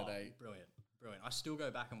fucking planet, eh? Brilliant. I still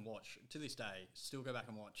go back and watch, to this day, when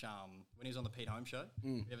he was on the Pete Holmes show.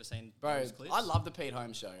 You ever seen those clips? I love the Pete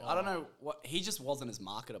Holmes show. I don't know he just wasn't as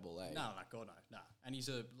marketable, eh? No, God, no. And he's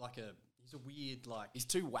a weird, like... He's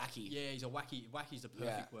too wacky. Yeah, he's a wacky. Wacky's the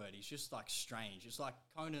perfect word. He's just, like, strange. It's like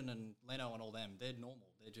Conan and Leno and all them. They're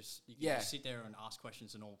normal. They're just... You can just sit there and ask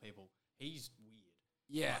questions to normal people. He's weird.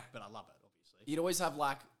 Yeah. But I love it, obviously. He'd always have,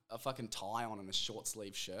 like, a fucking tie on and a short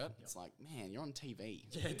sleeve shirt. It's like, man, you're on TV.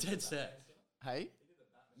 Yeah, dead set. Hey?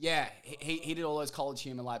 Yeah, he did all those college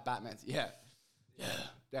humor like Batman. Yeah.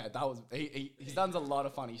 That was... He's done a lot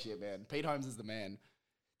of funny shit, man. Pete Holmes is the man.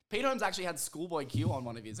 Pete Holmes actually had Schoolboy Q on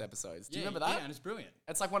one of his episodes. Do you remember that? Yeah, and it's brilliant.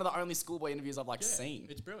 It's like one of the only Schoolboy interviews I've seen.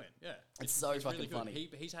 It's brilliant, yeah. It's so fucking really good. funny.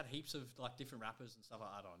 He's had heaps of like different rappers and stuff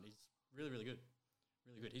like that on. He's really, really good.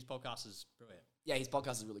 Really good. His podcast is brilliant. Yeah, his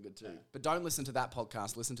podcast is really good too. Yeah. But don't listen to that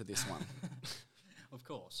podcast. Listen to this one. Of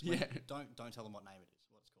course. Yeah. Don't tell them what name it is.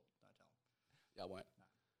 What it's called. Don't tell them. Yeah, I won't. No.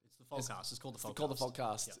 It's the podcast. It's called the podcast. It's called the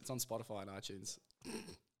podcast. Yep. It's on Spotify and iTunes.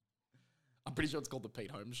 I'm pretty sure it's called the Pete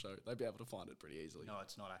Holmes Show. They'd be able to find it pretty easily. No,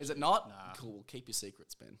 it's not actually. Is it not? Nah. Cool. Keep your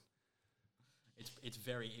secrets, Ben. It's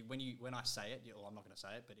very when I say it, well, I'm not going to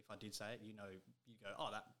say it, but if I did say it, you go, oh,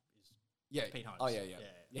 that is Pete Holmes. Oh yeah.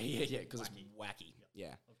 Because it's wacky.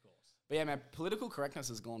 Yeah. Of course. But yeah, man, political correctness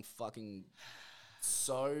has gone fucking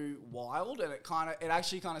so wild, and it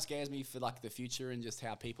actually kind of scares me for like the future and just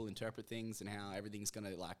how people interpret things and how everything's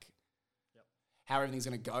gonna like, how everything's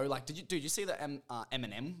gonna go. Like, did you see that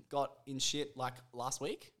Eminem got in shit like last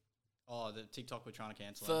week? Oh, the TikTok we're trying to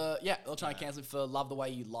cancel. They were trying to cancel it for "Love the Way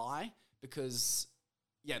You Lie" because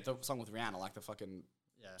the song with Rihanna, like the fucking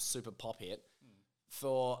super pop hit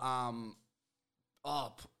for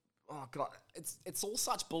oh god, it's all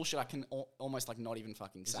such bullshit. I can almost like not even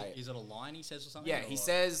fucking say it. Is it a line he says or something? Yeah, he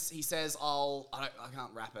says I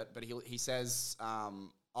can't rap it, but he says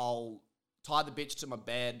I'll tie the bitch to my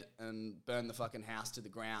bed and burn the fucking house to the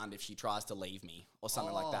ground if she tries to leave me or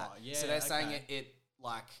something like that. Yeah, so they're saying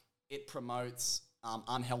it promotes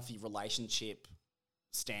unhealthy relationship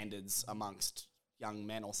standards amongst young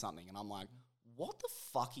men or something, and I'm like, what the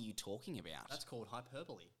fuck are you talking about? That's called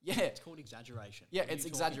hyperbole. Yeah. It's called exaggeration. Yeah, it's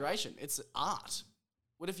exaggeration. It's art.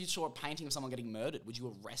 What if you saw a painting of someone getting murdered? Would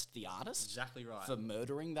you arrest the artist? Exactly right. For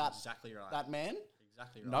murdering that, Exactly right. that man?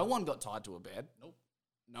 Exactly right. No one got tied to a bed. Nope.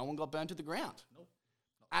 No one got burned to the ground. Nope.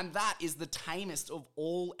 And that is the tamest of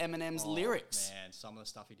all Eminem's lyrics. Man, some of the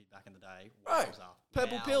stuff he did back in the day. Bro, wowza.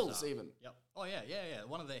 Purple Wowza. Pills even. Yep. Oh yeah.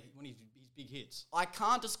 One of his big hits. I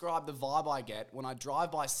can't describe the vibe I get when I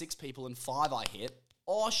drive by 6 people and 5 I hit.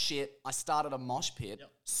 Oh shit, I started a mosh pit,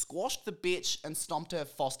 squashed the bitch and stomped her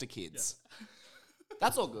foster kids.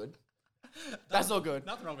 That's all good. That's all good.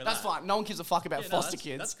 Nothing wrong with That's that. fine. No one gives a fuck about foster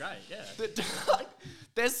kids. That's great, yeah.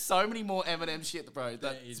 There's so many more Eminem shit, bro.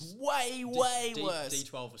 That's way worse.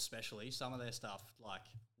 D12 especially, some of their stuff, like,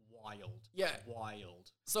 wild. Yeah.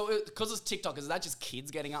 Wild. So, because it's TikTok, is that just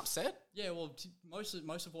kids getting upset? Yeah, well, most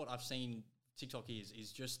of what I've seen TikTok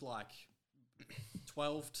is just like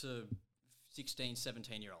 12 to 16,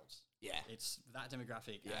 17-year-olds. Yeah. It's that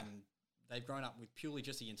demographic, and they've grown up with purely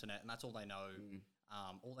just the internet, and that's all they know.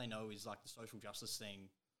 All they know is like the social justice thing,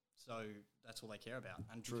 so that's all they care about.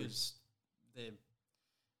 And because they're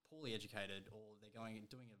poorly educated, or they're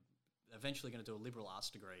eventually going to do a liberal arts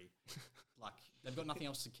degree, like they've got nothing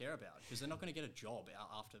else to care about because they're not going to get a job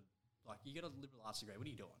after. Like, you get a liberal arts degree, what are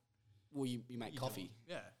you doing? Well, you make coffee.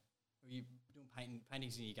 Doing? Yeah. Or you doing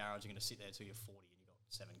paintings in your garage. You're going to sit there till you're 40 and you've got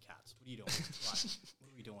 7 cats. What are you doing? Like, what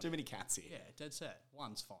are we doing? Too many cats here. Yeah, dead set.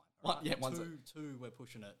 One's fine. One- Right? yeah, one's two. We're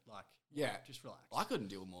pushing it. Like, Yeah. just relax. I couldn't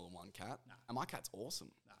deal with more than 1 cat. Nah. And my cat's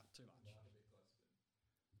awesome. Nah, too much.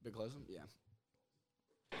 A bit closer? Yeah.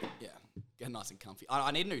 Yeah. Get nice and comfy.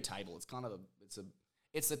 I need a new table. It's kind of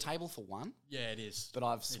it's a table for 1, Yeah, it is. but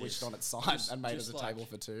I've It switched is. on its side and made it just a like table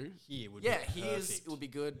for 2. Here would Yeah, be here's perfect. it would be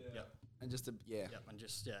good. Yep. And just Yep. And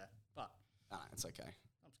just but it's okay.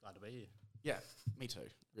 I'm just glad to be here. Yeah, me too.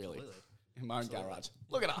 Really. Completely. In my own garage.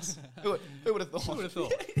 Look at us. Who would have thought? Who would have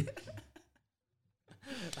thought?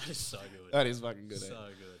 That is so good. That is fucking good. So eh?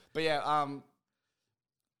 good. But yeah,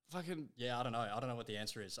 fucking Yeah, I don't know. I don't know what the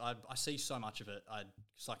answer is. I see so much of it.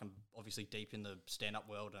 It's like I'm obviously deep in the stand-up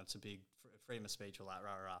world, and it's a big freedom of speech, all that.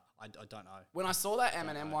 I don't know. when I saw that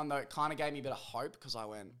Eminem one though, it kind of gave me a bit of hope because I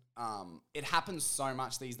went, it happens so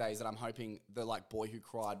much these days that I'm hoping the like boy who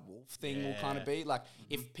cried wolf thing will kind of be like,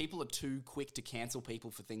 if people are too quick to cancel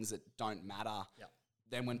people for things that don't matter,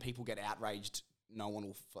 then when people get outraged, no one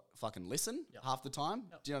will fucking listen half the time.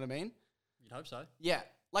 Do you know what I mean? You'd hope so. Yeah.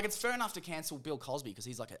 Like, it's fair enough to cancel Bill Cosby because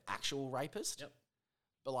he's like an actual rapist. Yep.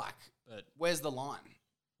 But like, But where's the line?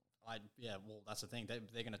 well, that's the thing. They're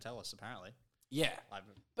going to tell us apparently. Yeah. Like,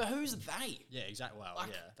 But who's they? yeah, exactly. Well,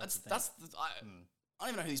 Like, yeah, that's the thing. I don't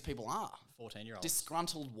even know who these people are. 14-year-olds.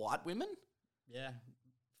 Disgruntled white women? Yeah.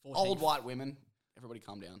 14, Old white women. Everybody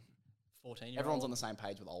calm down. 14-year-old. Everyone's on the same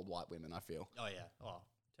page with old white women, I feel. Oh yeah. Oh,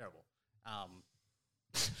 terrible.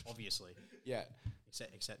 Obviously. Yeah.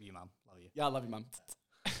 Except you, mum. Love you. Yeah, I love you, mum.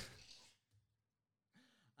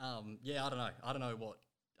 Yeah, I don't know. I don't know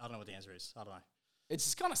what the answer is. I don't know. It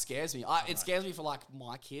just kind of scares me. It scares me for like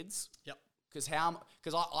my kids. Yep. Because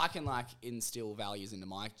I can like instill values into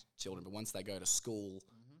my children, but once they go to school,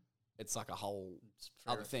 it's like a whole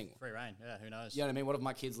other thing. Free reign. Yeah, who knows? You know what I mean? What if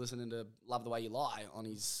my kid's listening to Love the Way You Lie on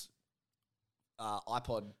his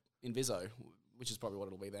iPod Inviso, which is probably what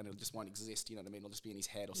it'll be then. It just won't exist, you know what I mean? It'll just be in his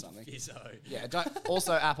head or something. Bizzo. Yeah,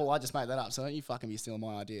 also, Apple, I just made that up, so don't you fucking be stealing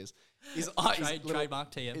my ideas.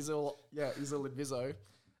 Trademark TM. He's all Inviso.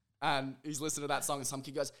 And he's listening to that song and some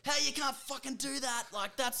kid goes, hey, you can't fucking do that.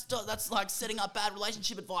 Like, that's like setting up bad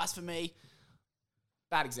relationship advice for me.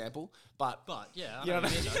 Bad example, but yeah, you know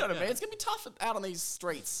what I mean? It's going to be tough out on these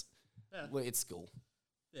streets. Yeah. Well, it's school.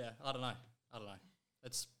 Yeah, I don't know.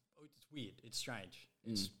 It's weird. It's strange.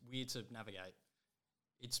 It's weird to navigate.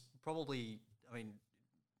 It's probably, I mean,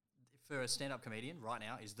 for a stand-up comedian right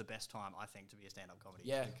now is the best time, I think, to be a stand-up comedy.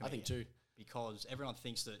 Yeah, comedian. I think too. because everyone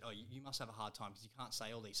thinks that, oh, you must have a hard time because you can't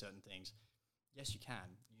say all these certain things. Yes, you can.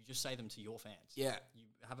 You just say them to your fans. Yeah. You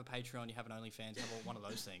have a Patreon, you have an OnlyFans, you have one of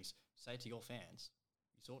those things. Say it to your fans.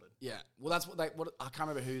 You sorted. Yeah. Well, that's what I can't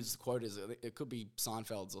remember whose quote is. It could be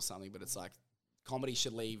Seinfeld's or something, but it's like comedy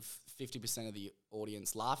should leave 50% of the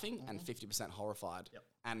audience laughing and 50% horrified. Yep.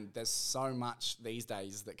 And there's so much these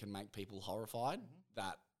days that can make people horrified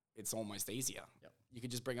that it's almost easier. Yep. You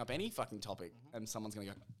could just bring up any fucking topic and someone's going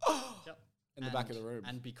to go, oh, Yep. in the back of the room.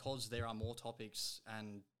 And because there are more topics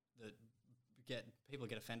and that people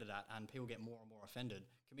get offended at and people get more and more offended,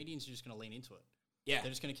 comedians are just going to lean into it. Yeah.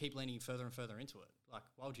 They're just going to keep leaning further and further into it. Like,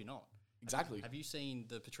 why would you not? Exactly. Have you seen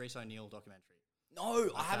the Patrice O'Neill documentary? No,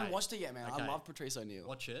 I haven't watched it yet, man. Okay. I love Patrice O'Neill.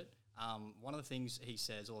 Watch it. One of the things he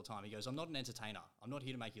says all the time, he goes, I'm not an entertainer. I'm not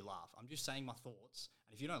here to make you laugh. I'm just saying my thoughts.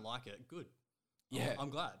 And if you don't like it, good. Yeah. I'm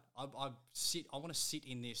glad. I want to sit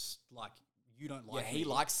in this, like, you don't like he me.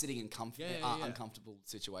 likes sitting in Yeah. uncomfortable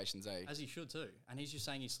situations, eh? As he should too. And he's just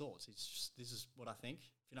saying his thoughts. It's just, this is what I think.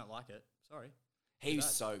 If you don't like it, sorry. He was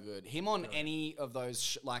bad. so good. Him on any of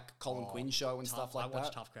those like Colin Quinn show and stuff like I watch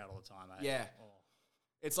that. Tough Crowd all the time, eh? Yeah. Oh.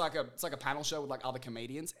 It's like a panel show with like other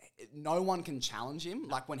comedians. No one can challenge him.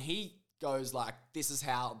 Like when he goes like, this is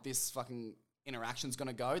how this fucking interaction's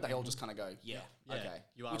gonna go, they all just kind of go, yeah, Yeah. okay.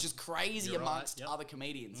 You are- Which is crazy you're right, amongst yep. other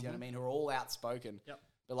comedians, you know what I mean, who are all outspoken. Yep.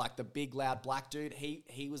 But like the big loud black dude,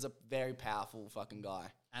 he was a very powerful fucking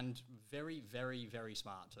guy. And very, very, very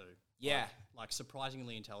smart too. Yeah. Like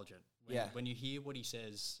surprisingly intelligent. When you hear what he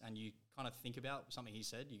says and you kind of think about something he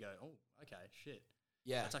said, you go, oh, okay, shit.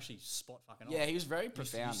 Yeah. That's actually spot fucking on. Yeah, he was very You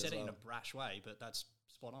profound said as it well. in a brash way, but that's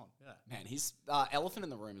spot on. Yeah. Man, his Elephant in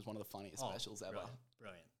the Room is one of the funniest specials ever.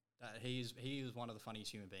 Brilliant. He is one of the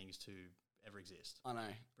funniest human beings to ever exist. I know.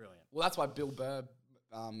 Brilliant. Well, that's why Bill Burr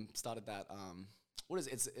started that. What is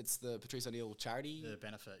it? It's the Patrice O'Neill charity. The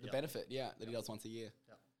benefit. The benefit, yeah, that he does once a year.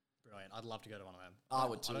 Yeah. Brilliant. I'd love to go to one of them. I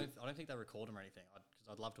would too. I don't think they record them or anything. Because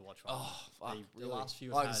I'd love to watch one. Oh, fuck, The really? last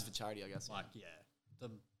few Oh, have just had, for charity, I guess. like, the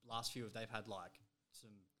last few they've had like some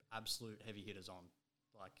absolute heavy hitters on.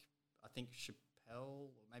 Like, I think Chappelle or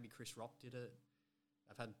maybe Chris Rock did it.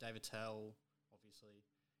 I've had David Tell, obviously.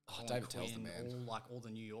 Oh, Colin David Tell's the Quinn, man. all the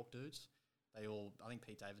New York dudes. They all, I think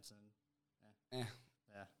Pete Davidson. Eh,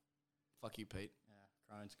 Yeah, fuck you, Pete.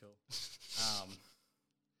 yeah, Crohn's cool.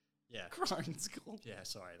 Yeah, Crohn's cool. yeah.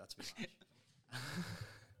 Sorry, that's a bit much.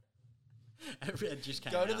 It just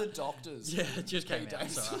came Go to out. the doctors. Yeah, it just came Pete out.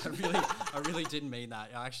 Sorry, I really didn't mean that.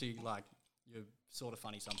 I actually, like, you're sort of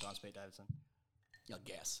funny sometimes, Pete Davidson. I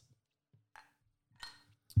guess.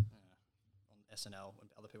 On SNL when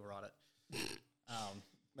other people write it.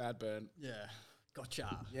 Mad burn. Yeah,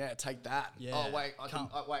 gotcha. Yeah, take that. Yeah. Oh, wait. Come.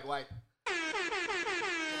 Wait.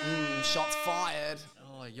 Shots fired.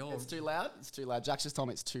 Oh, you're It's too loud. It's too loud. Jack's just told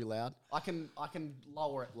me it's too loud. I can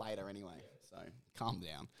lower it later anyway. So calm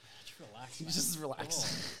down. just relax. Man. Just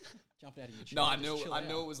relax. Oh, jump out of your chair. No, I just knew chill I out.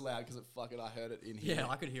 knew it was loud because I heard it in here. Yeah,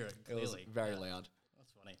 I could hear it It was clearly. very Yeah. loud.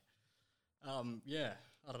 That's funny. Yeah,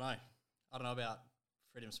 I don't know. I don't know about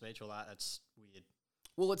freedom of speech or that. That's weird.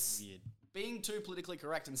 Well, it's Weird. being too politically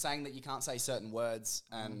correct and saying that you can't say certain words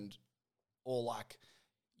and or like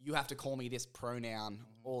you have to call me this pronoun,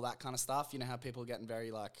 all that kind of stuff. You know how people are getting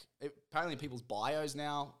very like apparently people's bios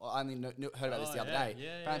now. I only heard about this the other day.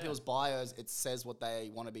 Yeah, apparently yeah. people's bios it says what they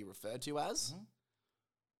want to be referred to as.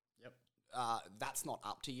 Yep. That's not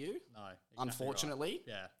up to you. No. exactly Unfortunately, right.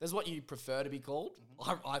 Yeah. there's what you prefer to be called.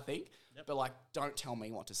 I think, Yep. but like, don't tell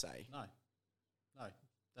me what to say. No. No.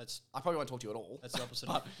 That's I probably won't talk to you at all. the opposite.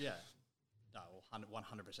 But- of, yeah. No.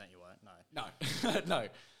 100% you won't. No. No, no.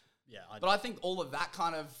 Yeah. But I think all of that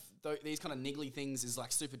kind of these kind of niggly things is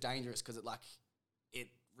like super dangerous because it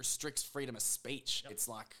restricts freedom of speech. Yep. It's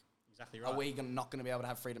like, exactly right. are we not going to be able to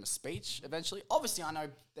have freedom of speech eventually? Obviously, I know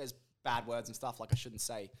there's bad words and stuff like I shouldn't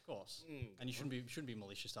say. Of course. And you shouldn't be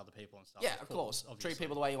malicious to other people and stuff. Yeah, of course. Treat obviously.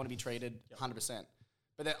 people the way you want to be treated, 100%.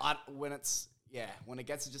 But then when it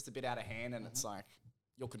gets just a bit out of hand and it's like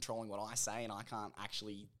you're controlling what I say and I can't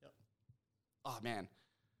actually. Yep. Oh man.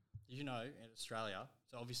 Did you know in Australia?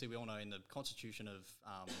 So obviously we all know in the Constitution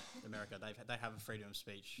of America they have a freedom of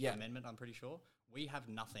speech amendment. I'm pretty sure we have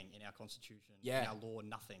nothing in our Constitution, in our law,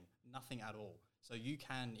 nothing at all. So you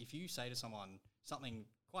can, if you say to someone something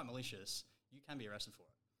quite malicious, you can be arrested for it.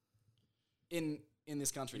 In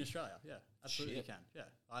this country. In Australia, yeah, absolutely Shit. you can. Yeah,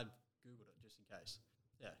 I googled it just in case.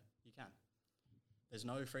 Yeah, you can. There's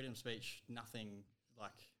no freedom of speech. Nothing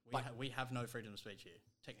we have no freedom of speech here.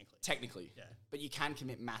 Technically. Yeah. But you can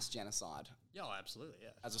commit mass genocide Yeah, oh, absolutely. Yeah.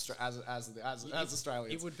 as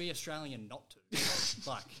Australians. It would be Australian not to.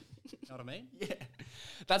 Like, you know what I mean? Yeah.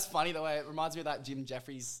 That's funny the way it reminds me of that Jim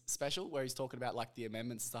Jeffries special where he's talking about like the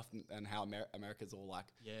amendments stuff and how America's all like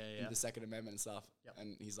in the Second Amendment and stuff. Yep.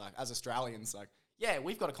 And he's like, as Australians, like, yeah,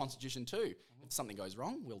 we've got a constitution too. If something goes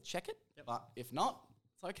wrong, we'll check it. Yep. But if not,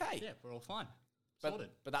 it's okay. Yeah, we're all fine. But, Sorted.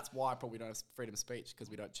 but that's why probably we don't have freedom of speech because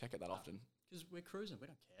we don't check it that often. Because we're cruising, we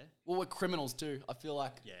don't care. Well, we're criminals too. I feel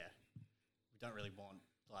like. Yeah, we don't really want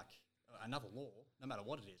like another law, no matter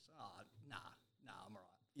what it is. Nah, I'm alright.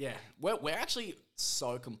 Yeah, we're actually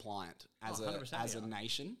so compliant as 100% a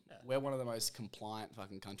nation. Yeah. We're one of the most compliant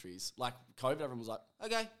fucking countries. Like COVID, everyone was like,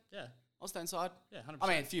 okay, Yeah, I'll stay inside. yeah, 100%. I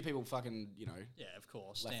mean, a few people fucking, yeah, of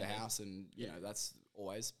course. left the standard. house and, you know, that's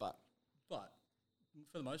always, but But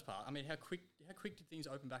for the most part, I mean, how quick did things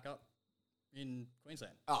open back up in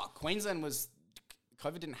Queensland? Queensland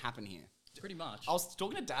COVID didn't happen here. Pretty much. I was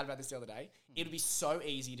talking to Dad about this the other day. It would be so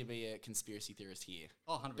easy to be a conspiracy theorist here.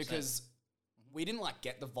 Oh, 100%. Because we didn't like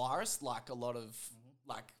get the virus like a lot of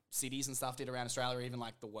like cities and stuff did around Australia or even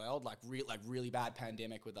like the world, like really bad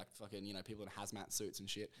pandemic with like fucking, people in hazmat suits and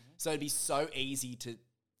shit. So it'd be so easy to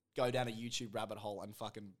go down a YouTube rabbit hole and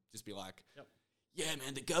fucking just be like, Yep. yeah,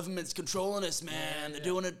 man, the government's controlling us, man. They're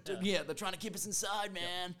doing it. Yeah, they're trying to keep us inside,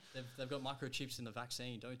 man. They've got microchips in the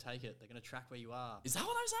vaccine. Don't take it. They're going to track where you are. Is that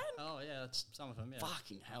what they're saying? Oh, yeah, that's some of them, yeah.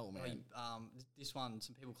 Fucking hell, man. I mean, this one,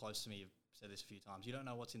 some people close to me have said this a few times. You don't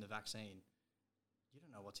know what's in the vaccine. You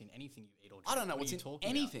don't know what's in anything you eat or drink. I don't know What what's are you in talking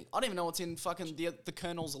anything. I don't even know what's in fucking the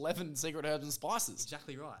Colonel's 11 secret herbs and spices.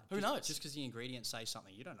 Exactly right. Who knows? Just because the ingredients say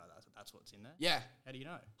something, you don't know that's what's in there. Yeah, How do you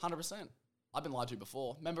know? 100%. I've been lied to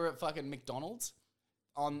before. Remember at fucking McDonald's?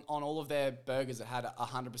 On all of their burgers, it had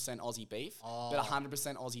 100% Aussie beef. But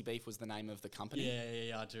 100% Aussie beef was the name of the company.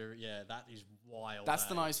 Yeah, I do. Yeah, that is wild. That's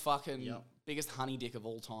the most fucking Yep. biggest honey dick of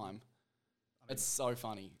all time. It's so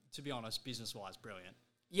funny. To be honest, business-wise, brilliant.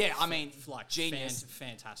 Yeah, I mean, Like, genius.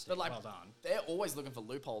 fantastic. But like, well done. they're always looking for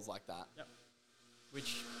loopholes like that. Yep.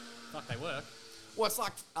 Which, fuck, they work. Well, it's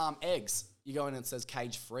like eggs. You go in and it says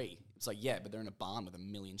cage free. It's like, yeah, but they're in a barn with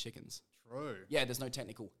 1 million chickens. True. Yeah, there's no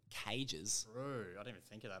technical cages. True. I didn't even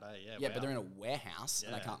think of that, eh? Yeah, wow. but they're in a warehouse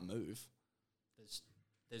and they Yeah. can't move.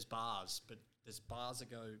 There's bars, but there's bars that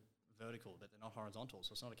go vertical, but they're not horizontal,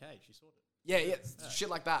 so it's not a cage. You sorted it. Yeah, shit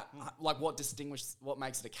like that. Like what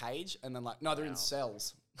makes it a cage? And then like, no, they're in Wow.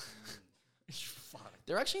 cells. Fuck.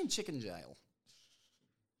 They're actually in chicken jail.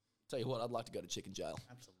 Tell you what, I'd like to go to chicken jail.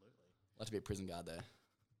 Absolutely. I'd like to be a prison guard there.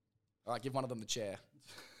 All right, give one of them the chair.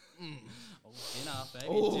 Oh, dinner, baby,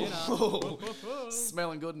 Oh. dinner.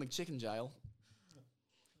 Smelling good in the chicken jail.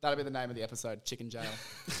 That'll be the name of the episode, Chicken Jail.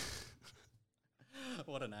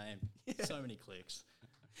 What a name. So many clicks.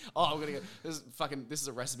 Oh, we're gonna get this is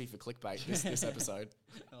a recipe for clickbait, this episode.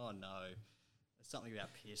 Oh, no. There's something about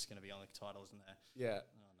piss going to be on the title, isn't there? Yeah.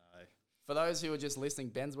 Oh, no. For those who are just listening,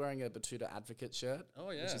 Ben's wearing a Batuta Advocate shirt. Oh,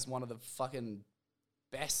 yeah. Which is one of the fucking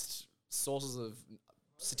best sources of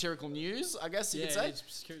satirical news, I guess you could say.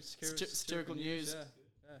 Satirical news. Yeah.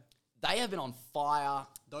 They have been on fire.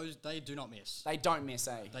 They do not miss. They don't miss,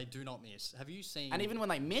 eh? They do not miss. Have you seen... And even when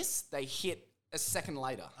they miss, they hit a second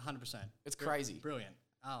later. 100%. It's crazy. Brilliant.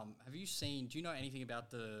 Have you seen... Do you know anything about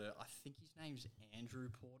the... I think his name's Andrew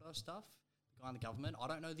Porter stuff? The guy in the government? I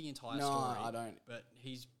don't know the entire No, story. I don't. But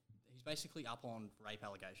he's basically up on rape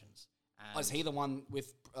allegations. And Oh, is he the one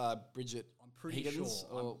with Bridget I'm pretty Higgins?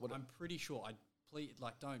 sure. Or what? I'm pretty sure. Please,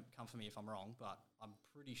 don't come for me if I'm wrong, but I'm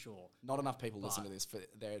pretty sure. Not enough people listen But- to this for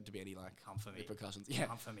there to be any like Come for me. repercussions. Yeah,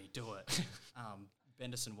 Come for me. Do it.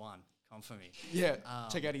 Benderson won. Come for me. yeah.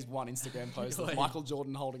 Check out his one Instagram post of Wait. Michael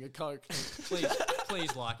Jordan holding a Coke.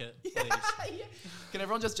 Please like it. Please. Can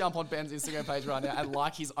everyone just jump on Ben's Instagram page right now and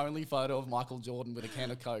like his only photo of Michael Jordan with a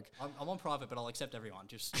can of Coke? I'm on private, but I'll accept everyone.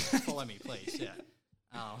 Just follow me, please. Yeah.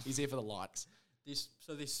 He's here for the likes. This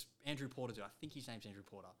Andrew Porter dude, I think his name's Andrew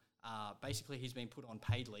Porter. Basically, he's been put on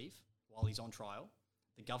paid leave while he's on trial.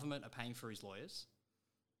 The government are paying for his lawyers.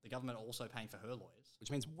 The government are also paying for her lawyers. Which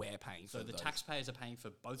means we're paying for So the those. taxpayers are paying for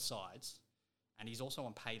both sides, and he's also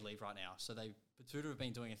on paid leave right now. So Batuta have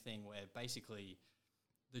been doing a thing where basically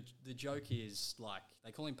the joke is like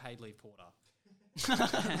they call him paid leave Porter.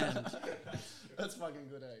 That's fucking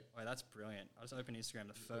good, eh? Wait, that's brilliant. I just opened Instagram.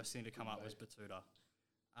 The first thing to come up was Batuta.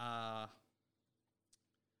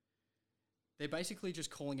 They're basically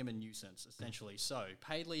just calling him a nuisance, essentially. So,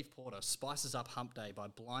 paid leave Porter spices up hump day by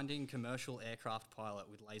blinding commercial aircraft pilot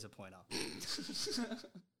with laser pointer.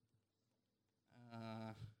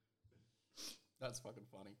 That's fucking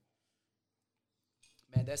funny.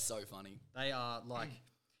 Man, they're so funny. They are like,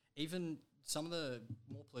 even some of the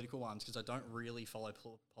more political ones, because I don't really follow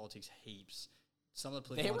politics heaps. Some of the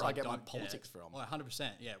political They're ones where I get my don't politics from. Oh, 100%,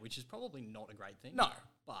 yeah, which is probably not a great thing. No.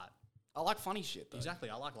 But I like funny shit though. Exactly.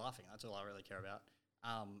 I like laughing. That's all I really care about.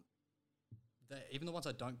 Even the ones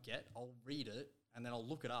I don't get, I'll read it and then I'll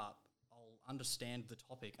look it up. I'll understand the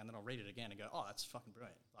topic and then I'll read it again and go, oh, that's fucking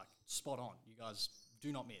brilliant. Like, spot on. You guys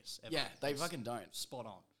do not miss. Ever. Yeah, they It's fucking don't. Spot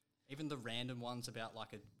on. Even the random ones about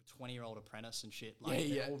like a 20-year-old apprentice and shit. Like,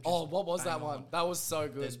 Yeah. they're all Oh, just what was that bang one? on. That was so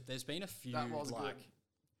good. There's been a few That was like good.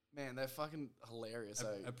 Man, they're fucking hilarious.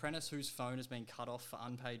 Eh? apprentice whose phone has been cut off for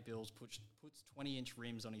unpaid bills puts 20-inch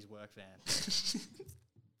rims on his work van.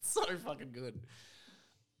 So fucking good.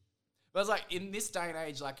 But it's like in this day and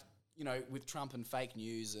age, like, you know, with Trump and fake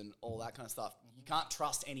news and all that kind of stuff, you can't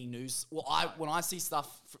trust any news. Well, when I see stuff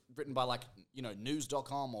written by like, you know,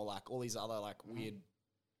 news.com or like all these other like weird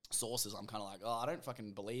sources, I'm kind of like, oh, I don't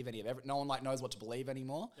fucking believe any of it. No one like knows what to believe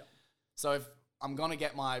anymore. Yep. So if I'm going to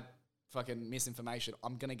get my fucking misinformation,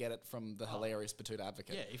 I'm going to get it from the hilarious Batuta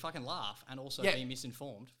Advocate. Yeah, if I can laugh and also Yeah. be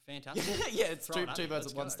misinformed, fantastic. Yeah, it's Throw it at two me, birds let's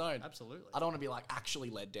with one go. stone. Absolutely. I don't want to be like actually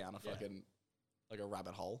led down a Yeah. fucking like a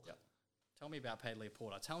rabbit hole. Yep. Tell me about Paid Leave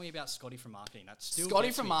Porter. Tell me about Scotty from marketing. That's still Scotty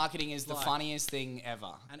gets from me. marketing is the Like- funniest thing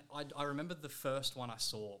ever. And I remember the first one I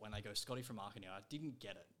saw when they go Scotty from marketing. I didn't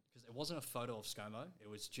get it because it wasn't a photo of ScoMo. It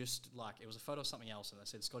was just like it was a photo of something else, and they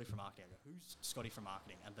said Scotty from marketing. I go, who's Scotty from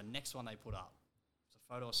marketing? And the next one they put up was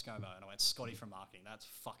a photo of ScoMo, and I went Scotty from marketing. That's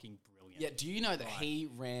fucking brilliant. Yeah, do you know that Right. he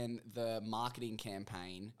ran the marketing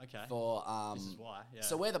campaign Okay. for This is why. Yeah.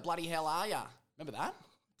 So where the bloody hell are ya? Remember that?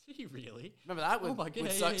 Did he really? Remember that? With, Oh my God,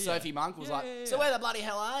 with yeah, yeah. Sophie Monk was Yeah, like, yeah, so yeah. where the bloody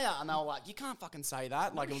hell are ya? And they were like, you can't fucking say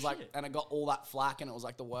that. Like it was like, shit. and it got all that flack, and it was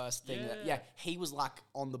like the worst thing. That, Yeah. yeah, he was like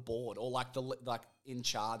on the board or like like in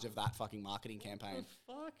charge of that fucking marketing campaign,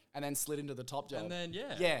 Fuck. and then slid into the top job. And then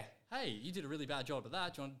yeah. yeah. Hey, you did a really bad job at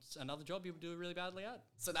that. Do you want another job you would do really badly at?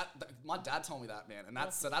 So that my dad told me that, man, and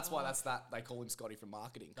that's why they call him Scotty from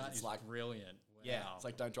marketing. 'Cause That it's is like, brilliant. yeah, Wow. it's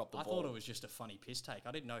like don't drop the I ball. thought it was just a funny piss take.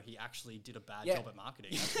 I didn't know he actually did a bad Yeah. job at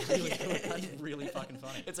marketing. That's really good. That's really fucking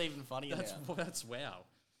funny. It's even funnier That's now. that's wow.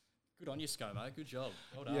 Good on you, ScoMo. Good job.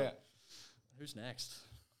 Well done. Yeah. Who's next?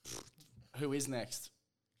 Who is next?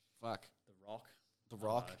 Fuck. The Rock. The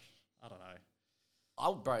Rock. I don't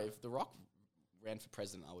know. Bro, if The Rock ran for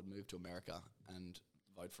president, I would move to America and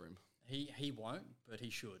vote for him. He won't, but he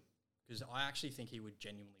should, because I actually think he would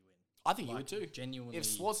genuinely win. I think he Like, would too. genuinely- If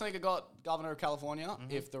Schwarzenegger got governor of California,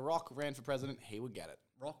 if The Rock ran for president, he would get it.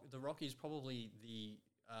 The Rock is probably the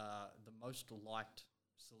most liked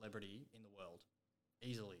celebrity in the world,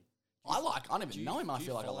 easily. I don't even know him. I do you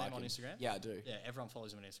feel like I follow like him on him. Instagram? Yeah, I do. Yeah, everyone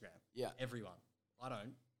follows him on Instagram. Yeah. Everyone. I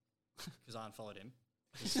don't, because I unfollowed him.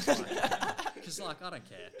 Because like I don't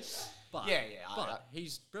care. But Yeah, But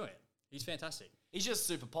he's brilliant. He's fantastic. He's just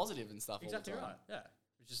super positive and stuff Exactly all the right. time. Yeah.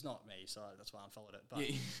 Which is not me, so that's why I unfollowed it. But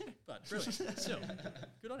Yeah. but brilliant. Still,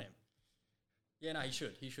 good on him. Yeah, no, he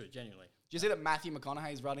should. He should genuinely. Do you see that Matthew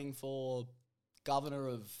McConaughey's running for governor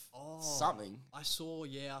of something? I sort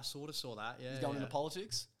of saw that. Yeah, He's going yeah. into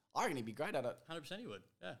politics. I reckon he'd be great at it. 100% he would.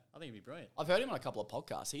 Yeah, I think he'd be brilliant. I've heard him on a couple of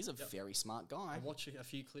podcasts. He's a very smart guy. I watch a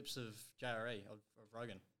few clips of JRE of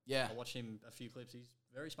Rogan. Yeah. I watch him a few clips. He's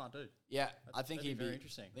a very smart dude. Yeah, I think that'd be he'd be very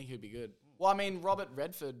interesting. I think he'd be good. Well, I mean, Robert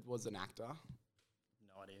Redford was an actor.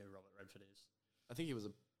 No idea who Robert Redford is. I think he was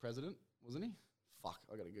a president, wasn't he? Fuck,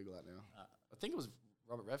 I gotta Google that now. I think it was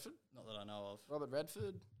Robert Redford. Not that I know of. Robert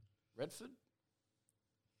Redford. Redford.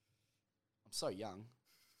 I'm so young.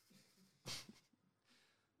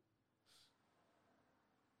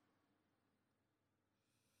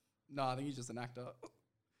 No, I think he's just an actor.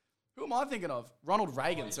 Who am I thinking of? Ronald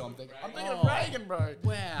Reagan. So I'm thinking. I'm thinking of Reagan, bro.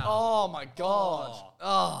 Wow. Oh my god.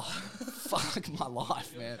 Oh, fuck my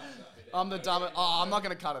life, man. I'm the dumbest. Oh, I'm not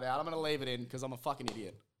gonna cut it out. I'm gonna leave it in because I'm a fucking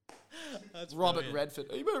idiot. That's Robert brilliant.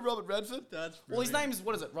 Redford. Are you remember Robert Redford? That's Well, his brilliant. name is,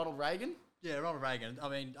 what is it? Ronald Reagan? Yeah, Ronald Reagan. I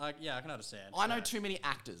mean, I can understand. I know Yeah. too many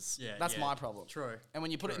actors. Yeah, That's yeah. my problem. True. And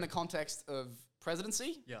when you put it in True. the context of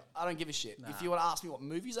presidency, Yeah. I don't give a shit. Nah. If you want to ask me what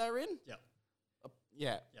movies they were in, Yeah.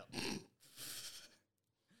 yeah, Yeah.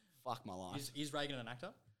 fuck my life. Is Reagan an actor?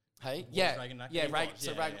 Hey, was yeah, Reagan an actor? yeah, He Reagan. was.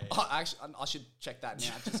 So Yeah, Reagan. yeah, Oh, actually, I should check that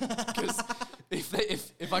now, just because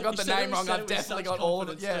if I got You the said it- name you wrong, said I've it with definitely such got all of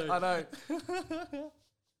it. confidence Yeah, too. I know.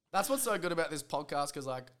 That's what's so good about this podcast, because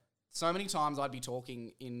like so many times I'd be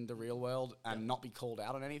talking in the real world and not be called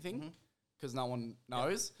out on anything because no one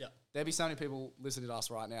knows. Yeah. There'd be so many people listening to us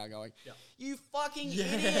right now going, Yeah. "You fucking Yeah.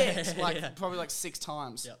 idiot!" Like Yeah. probably like 6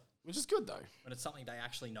 times, Yeah. which is good though. When it's something they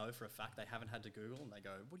actually know for a fact, they haven't had to Google, and they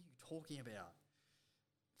go, "What are you talking about?"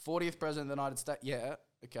 40th president of the United States. Yeah,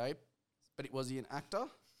 okay. But was he an actor?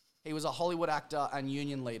 He was a Hollywood actor and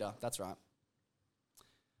union leader. That's right.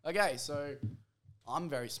 Okay, so I'm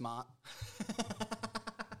very smart.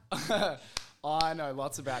 I know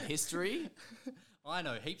lots about history. I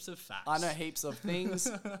know heaps of facts. I know heaps of things.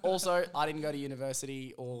 Also, I didn't go to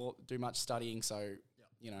university or do much studying, so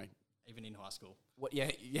you know. Even in high school. What?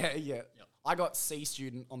 Yeah. I got C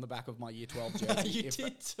student on the back of my year 12 jersey. You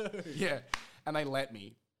did too. Yeah, and they let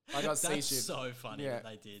me. I got C That's student. so funny that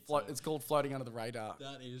they did. It's called floating under the radar.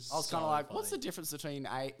 That is. I was kind so of like, funny. what's the difference between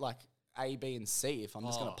A, B, and C if I'm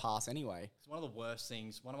just going to pass anyway? It's one of the worst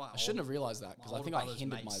things. One of my I shouldn't have realised that because I think I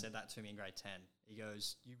hindered my. said that to me in grade 10. He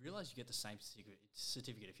goes, "You realise you get the same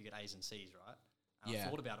certificate if you get A's and C's, right?" And I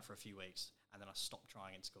thought about it for a few weeks, and then I stopped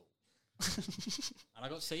trying in school. And I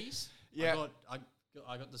got C's. Yeah.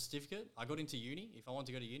 I got the certificate. I got into uni. If I wanted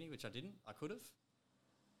to go to uni, which I didn't, I could have.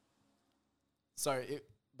 So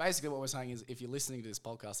basically, what we're saying is, if you're listening to this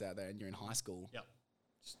podcast out there and you're in high school, Yep.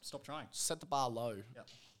 Stop trying. set the bar low. Yep.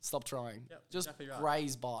 Stop trying. Yep, Just exactly right.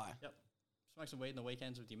 graze by. Yep. Smoke some weed in the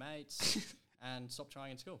weekends with your mates, and stop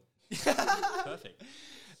trying in school. Perfect.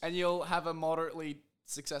 And you'll have a moderately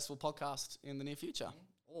successful podcast in the near future.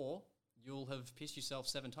 Or you'll have pissed yourself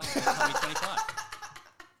 7 times by the time you're 25.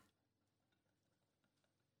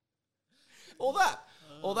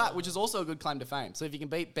 All that, which is also a good claim to fame. So if you can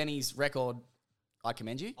beat Benny's record, I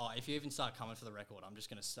commend you. Oh, if you even start coming for the record, I'm just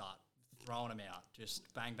going to start throwing them out.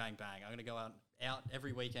 Just bang, bang, bang. I'm going to go out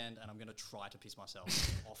every weekend, and I'm going to try to piss myself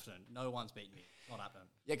often. No one's beaten me. Not happening.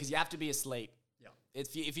 Yeah, because you have to be asleep. Yeah.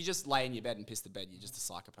 If you just lay in your bed and piss the bed, you're just a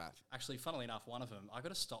psychopath. Actually, funnily enough, one of them, I got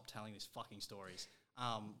to stop telling these fucking stories.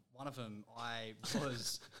 One of them, I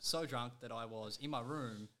was so drunk that I was in my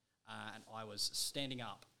room, and I was standing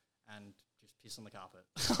up and just piss on the carpet.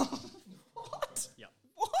 What? Yeah.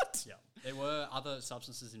 What? Yeah. There were other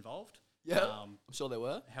substances involved. Yeah, I'm sure there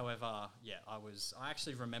were. However, yeah, I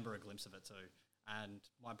actually remember a glimpse of it too. And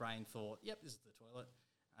my brain thought, yep, this is the toilet.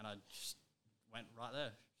 And I just went right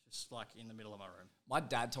there, just like in the middle of my room. My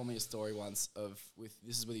dad told me a story once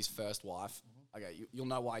this is with his first wife. Okay, you'll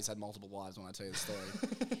know why he's had multiple wives when I tell you the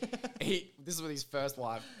story. This is with his first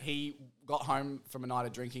wife. He got home from a night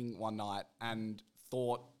of drinking one night and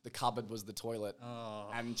thought the cupboard was the toilet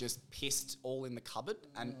and just pissed all in the cupboard.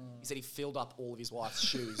 And he said he filled up all of his wife's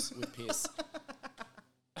shoes with piss.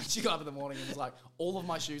 And she got up in the morning and was like, all of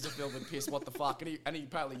my shoes are filled with piss, what the fuck? And he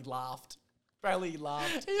apparently laughed. He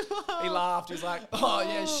laughed. He laughed. He was like, oh,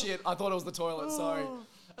 yeah, shit. I thought it was the toilet, sorry.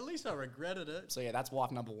 At least I regretted it. So, yeah, that's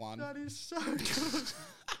wife number one. That is so good.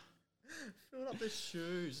 Filled up the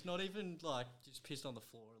shoes. Not even like just pissed on the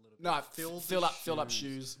floor a little bit. No, filled up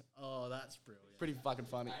shoes. Oh, that's brilliant. Pretty fucking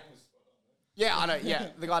funny. Yeah, I know. Yeah,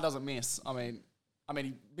 the guy doesn't miss. I mean,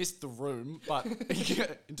 he missed the room, but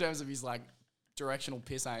in terms of his like directional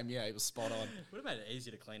piss aim, yeah, he was spot on. Would have made it easy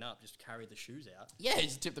to clean up. Just carry the shoes out. Yeah, he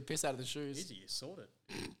just tipped the piss out of the shoes. Easy, you sorted.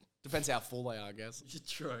 Depends how full they are, I guess.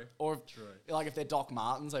 True. Or True. Like if they're Doc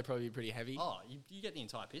Martens, they probably be pretty heavy. Oh, you get the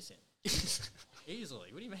entire piss in. Easily.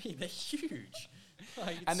 What do you mean? They're huge.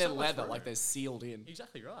 Like, and they're so much leather, room. like they're sealed in.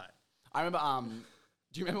 Exactly right. I remember.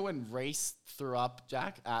 Do you remember when Reese threw up,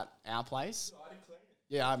 Jack, at our place? I didn't clean it.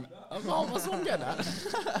 Yeah, that's what I'm getting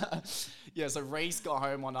at. Yeah, so Reese got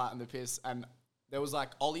home one night in the piss, and there was like,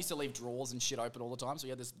 Ollie used to leave drawers and shit open all the time, so he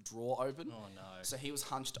had this drawer open. Oh, no. So he was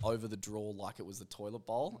hunched over the drawer like it was the toilet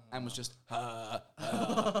bowl, and was just, and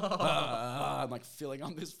like filling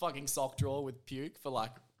up this fucking sock drawer with puke for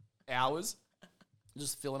like hours.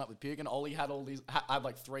 Just filling up with puke, and Ollie had all these, had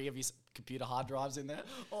like 3 of his computer hard drives in there.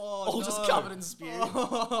 Oh, all just covered in spew.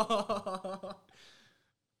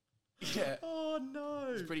 Yeah. Oh, no.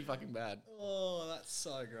 It's pretty fucking bad. Oh, that's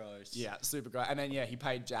so gross. Yeah, super great. And then, yeah, he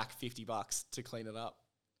paid Jack $50 to clean it up.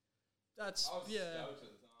 That's, I was yeah. stoked at the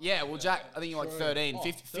time. Yeah, well, Jack, I think you're like 13.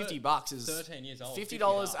 Oh, 50 bucks is... 13 years old.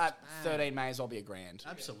 $50 at 13 may as well be a grand.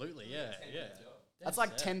 Absolutely, yeah, yeah. That's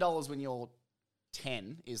like $10 when you're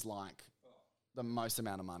 10 is like the most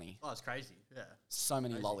amount of money. Oh, it's crazy, yeah. So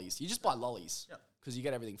many lollies. You just buy lollies Yep. because you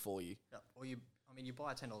get everything for you. Yeah. Or you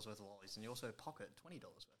buy $10 worth of lollies and you also pocket $20 worth of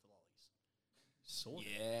lollies. Sorted.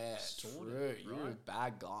 Yeah, Sorted, true. You're a right?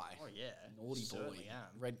 bad guy. Oh, yeah. Naughty boy. Certainly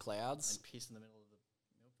am. Red clouds. And piss in the middle of the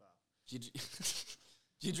milk bar.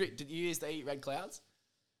 Did you used to eat red clouds?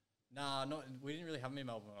 Nah, we didn't really have them in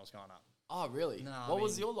Melbourne when I was growing up. Oh, really? No, What I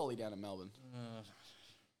was mean- your lolly down in Melbourne?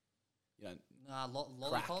 You know, Nah,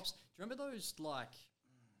 lollipops. Do you remember those, like,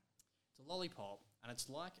 it's a lollipop and it's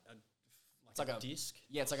like a like a a- disc?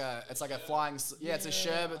 yeah, it's like a flying. Yeah, it's a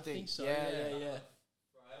sherbet I thing. think so, yeah, yeah. yeah.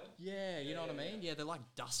 Yeah, you know what I mean? Yeah, they're like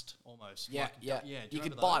dust almost. Yeah, Like, yeah. yeah. Do You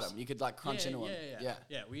could remember bite those? them. You could like crunch into them. Yeah.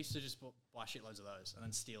 Yeah, we used to just buy shitloads of those and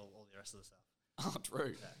then steal all the rest of the stuff. Oh,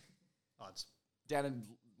 true. Oh, it's Down in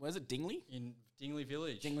where's it? Dingley. in Dingley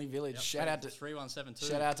Village. Dingley Village. Yep, Shout out to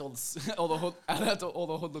 3172. shout out to all the all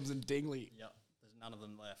the hoodlums in Dingley. Yep, there's none of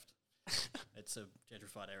them left. It's a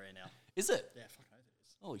gentrified area now. Is it? Yeah, fucking oath it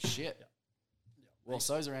is. Holy shit. Yeah. Well,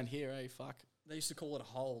 so's around here, eh? Fuck. They used to call it a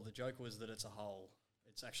hole. The joke was that it's a hole.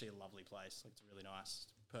 It's actually a lovely place. Like, it's really nice.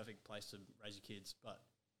 Perfect place to raise your kids. But,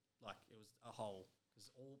 like, it was a hole.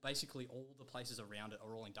 Because basically all the places around it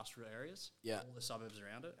are all industrial areas. Yeah. All the suburbs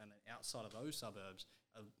around it. And then outside of those suburbs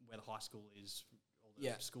are where the high school is, all the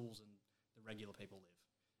Yeah. schools and the regular people live,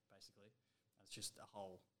 basically. And it's just a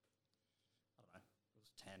hole. I don't know. It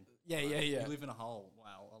was 10. Yeah, Like, yeah, yeah. You live in a hole.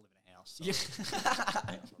 Wow, I live in a house. So Yeah.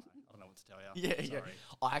 I don't know what to tell you. Yeah, yeah. Sorry.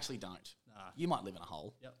 I actually don't. Nah. You might live in a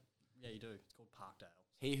hole. Yep. Yeah, you do. It's called Parkdale.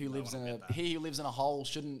 He who You may lives wanna in bet that. he who lives in a hole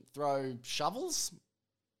shouldn't throw shovels.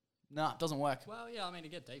 Nah, it doesn't work. Well, yeah, I mean, to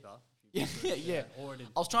get deeper. Yeah, yeah. Or it'd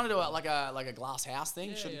I was trying to do it like a glass house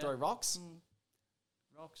thing. Yeah, Shouldn't yeah. throw rocks.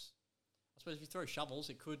 rocks. I suppose if you throw shovels,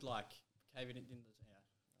 it could, like, cave it in the...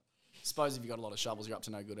 Yeah. Suppose if you got a lot of shovels, you're up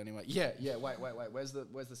to no good anyway. Yeah, yeah. Wait. Where's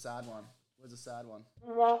the sad one? Where's the sad one?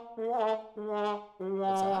 What's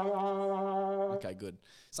that? Okay, good.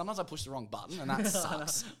 Sometimes I push the wrong button and that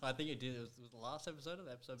sucks. I think it did. It was the last episode of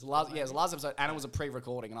the episode. It was the last episode, and it was a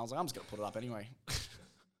pre-recording, and I was like, I'm just gonna put it up anyway.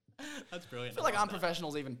 That's brilliant. I feel like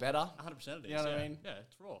unprofessional's even better. 100% it is. You know what I yeah. mean? Yeah,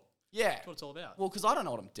 it's raw. Yeah. That's what it's all about. Well, because I don't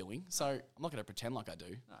know what I'm doing, so I'm not gonna pretend like I do.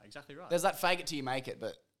 No, exactly right. There's that fake it till you make it,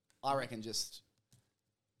 but I reckon just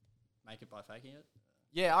Make it by faking it.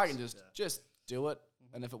 yeah, I reckon Yeah. just do it,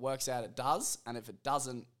 and if it works out, it does, and if it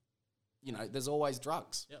doesn't, you know, there's always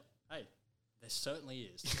drugs. Yep. Hey, there certainly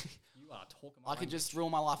is. You are talking my I could language. just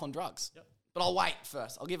ruin my life on drugs. Yep. But I'll wait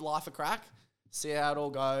first. I'll give life a crack, see how it all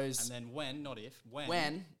goes. And then when, not if,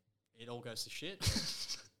 when it all goes to shit,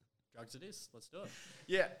 drugs it is. Let's do it.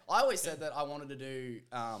 yeah, I always said that I wanted to do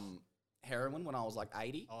heroin when I was like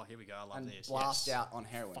 80 Oh, here we go. I love and this. blast Yes. out on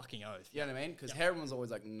heroin. Fucking oath. You know what I mean? Because Yep. heroin was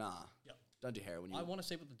always like, nah, Yep. don't do heroin. I want to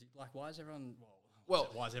see what like. Why is everyone? Well,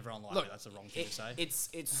 why is everyone like look, it? That's the wrong thing to say. It's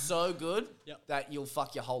so good Yep. that you'll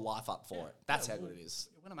fuck your whole life up for Yeah. it. That's Yeah, how well, good it is.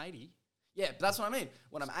 When I'm 80, Yeah, but that's what I mean.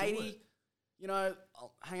 When I'm Let's do 80, it. you know,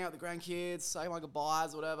 I'll hang out with the grandkids, say my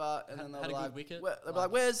goodbyes, whatever, and then they'll had be a good like, wicket? they'll be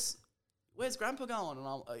like, where's Grandpa going? And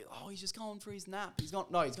I'm like, oh, he's just going for his nap. He's gone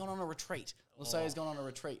on a retreat. We'll say he's gone on a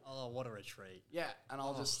retreat. oh, what a retreat! Yeah, and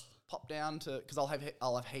I'll just pop down to because I'll have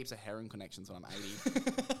heaps of heroin connections when I'm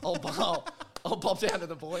 80. I'll pop down to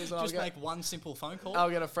the boys and Just I'll make one simple phone call.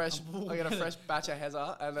 I'll get a fresh batch of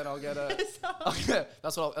Heza, and then I'll get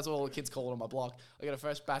that's what all the kids call it on my block. I'll get a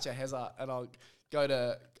fresh batch of Heza, and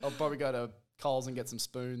I'll probably go to Coles and get some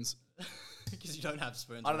spoons. Because you don't have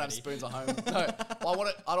spoons. I don't have already. spoons at home. No,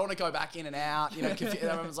 I don't want to go back in and out. You know,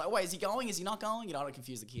 everyone's like, wait, is he going? Is he not going? You know, I don't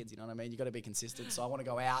confuse the kids. You know what I mean? You got to be consistent. So I want to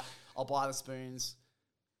go out. I'll buy the spoons.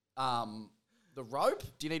 The rope.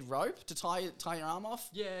 Do you need rope to tie your arm off?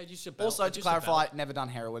 Yeah, just a belt. Also, to just a clarify, belt. never done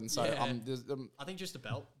heroin. So Yeah. I I think just a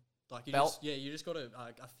belt. Like you Belt? you just got to.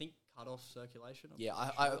 I think cut off circulation. yeah,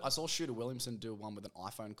 I saw Shooter Williamson do one with an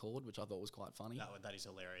iPhone cord, which I thought was quite funny. That is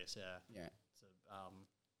hilarious. Yeah. Yeah.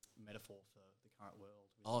 It's a metaphor for the current world.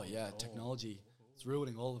 Oh yeah, technology. It's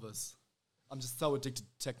ruining all of us. I'm just so addicted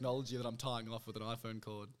to technology that I'm tying off with an iPhone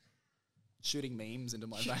cord. Shooting memes into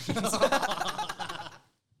my veins.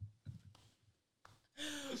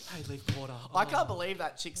 Hey, leave water. I can't believe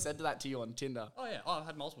that chick said that to you on Tinder. Oh yeah, I've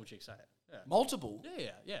had multiple chicks say it. Yeah. Multiple.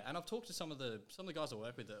 Yeah. And I've talked to some of the guys I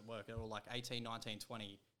work with at work. They're all like 18, 19,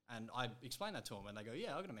 20, and I explain that to them, and they go,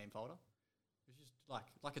 "Yeah, I got a meme folder." It's just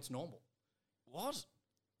like it's normal. What?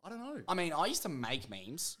 I don't know. I mean, I used to make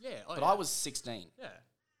memes. Yeah, but yeah. I was 16. Yeah,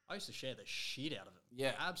 I used to share the shit out of them.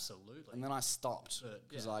 Yeah. Absolutely. And then I stopped But,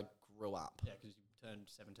 because yeah. I grew up. Yeah, because you turned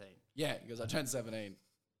 17. Yeah, because I turned 17.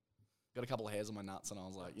 Got a couple of hairs on my nuts, and I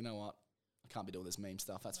was like, you know what? I can't be doing this meme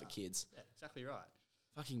stuff. That's for kids. Yeah, exactly right.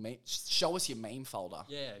 Fucking meme. Show us your meme folder.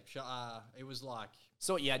 Yeah, it was like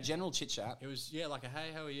So yeah, general chit chat. it was like a hey,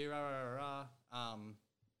 how are you? Rah, rah, rah, rah.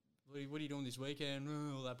 What are you doing this weekend?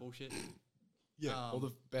 All that bullshit. Yeah, all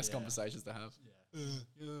the best yeah. conversations to have.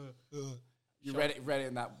 Yeah. You read it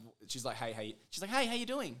in that. She's like, hey. She's like, hey, how you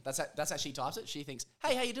doing? That's how she types it. She thinks,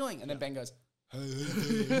 hey, how you doing? And then Ben goes, hey, how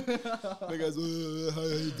you doing? Ben goes, hey, how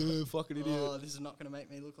you doing? Fucking idiot. Oh, this is not going to make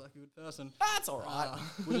me look like a good person. That's all right.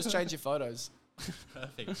 We'll just change your photos.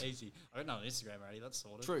 Perfect, easy. I got none on Instagram already. That's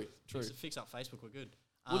sorted. True. Fix up Facebook. We're good.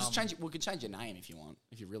 We'll just change it. We could change your name if you want,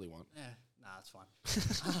 if you really want. Yeah, nah, it's fine.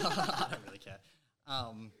 I don't really care.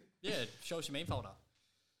 Yeah, show us your meme folder.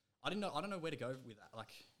 I don't know where to go with that. Like,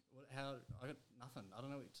 how I got nothing. I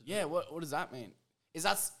don't know what to do. Yeah. What does that mean? Is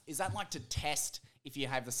that like to test if you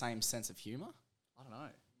have the same sense of humor? I don't know.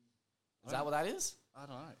 Is that what that is? I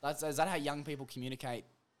don't know. Is that how young people communicate?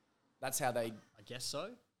 That's how they I guess so.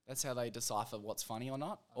 That's how they decipher what's funny or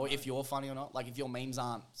not, or if you're funny or not. Like if your memes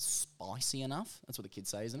aren't spicy enough, that's what the kids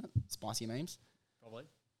say, isn't it? Spicy memes. Probably.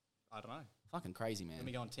 I don't know. Fucking crazy, man. Let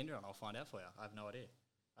me go on Tinder and I'll find out for you. I have no idea.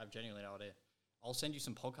 I have genuinely no idea. I'll send you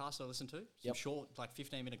some podcasts I listen to. Some short, like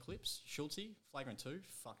 15-minute clips. Schultzy, Flagrant 2,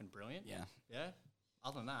 fucking brilliant. Yeah. Yeah.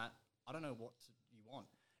 Other than that, I don't know what you want.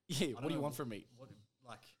 Yeah. What do you want from me?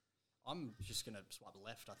 I'm just gonna swipe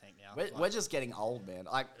left, I think now. We're just getting old, man.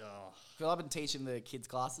 Like, oh. cause I've been teaching the kids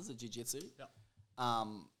classes at jiu-jitsu. Yeah.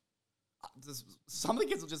 Some of the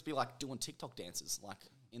kids will just be like doing TikTok dances, like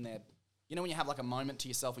in their, you know, when you have like a moment to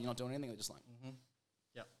yourself and you're not doing anything, they're just like,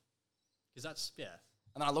 Yep. Because that's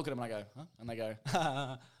and then I look at them and I go, huh? And they go,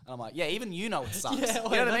 and I'm like, yeah, even you know it sucks. Yeah, you know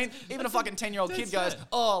what I mean? Even a fucking 10-year-old kid goes,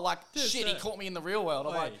 oh, like, shit, he caught me in the real world.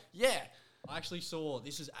 I'm like, yeah. I actually saw,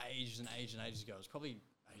 this is ages and ages and ages ago. It was probably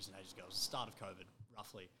ages and ages ago. It was the start of COVID,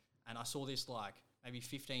 roughly. And I saw this, like, maybe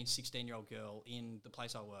 15, 16-year-old girl in the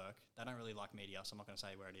place I work. They don't really like media, so I'm not going to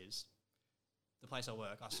say where it is. The place I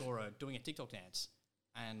work, I saw her doing a TikTok dance.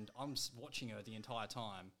 And I'm watching her the entire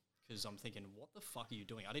time because I'm thinking, what the fuck are you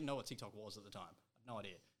doing? I didn't know what TikTok was at the time. I had no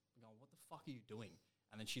idea. I'm going, what the fuck are you doing?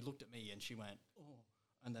 And then she looked at me and she went, oh,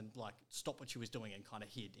 and then, like, stopped what she was doing and kind of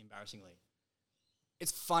hid embarrassingly.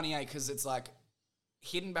 It's funny, because it's like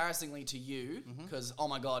hid embarrassingly to you because, oh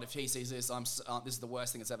my God, if he sees this, this is the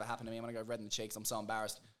worst thing that's ever happened to me. I'm going to go red in the cheeks. I'm so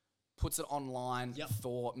embarrassed. Puts it online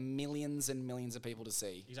for millions and millions of people to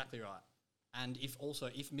see. Exactly right. And if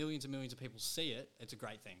millions and millions of people see it, it's a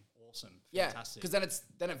great thing. Awesome. Yeah, Fantastic. because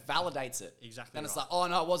then it validates it. Exactly Then it's right. like, oh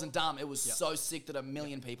no, it wasn't dumb. It was so sick that a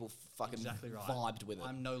million people fucking Exactly right. vibed with it.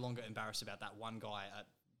 I'm no longer embarrassed about that one guy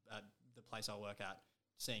at the place I work at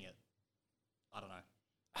seeing it. I don't know.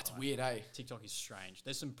 That's weird, eh? TikTok is strange.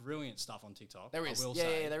 There's some brilliant stuff on TikTok. There is. I will Yeah,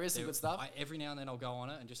 say. yeah, there is some good stuff. Every now and then I'll go on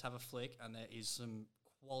it and just have a flick, and there is some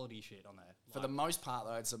quality shit on there. For the most part,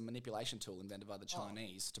 though, it's a manipulation tool invented by the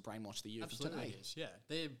Chinese to brainwash the youth of Absolutely today. is.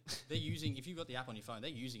 Yeah, they're using. If you've got the app on your phone, they're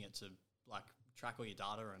using it to like track all your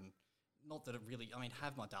data, and not that it really. I mean,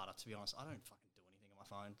 have my data. To be honest, I don't fucking do anything on my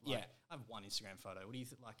phone. Like, I have one Instagram photo. What do you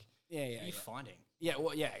like? Yeah, What are you finding? Yeah,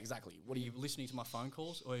 well, yeah, exactly. What are you listening to my phone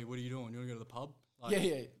calls? Or what are you doing? You want to go to the pub? Like,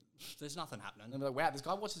 Yeah. There's nothing happening. And I'm like, wow, this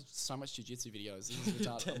guy watches so much jiu-jitsu videos. This is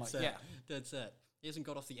retarded. I'm like, yeah. That's it. He hasn't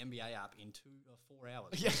got off the NBA app in 2 or 4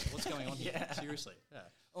 hours. Yeah. What's going on here? Seriously. Yeah.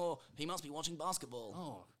 Oh, he must be watching basketball.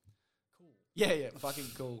 Oh, cool. Yeah, fucking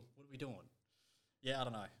cool. What are we doing? Yeah, I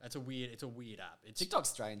don't know. It's a weird app. It's TikTok's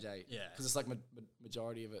strange, eh? Yeah. Because it's like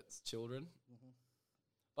majority of it's children.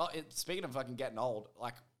 Well, speaking of fucking getting old,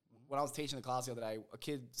 like when I was teaching the class the other day, a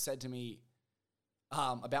kid said to me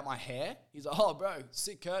about my hair. He's like, oh, bro,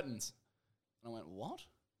 sick curtains. And I went, what?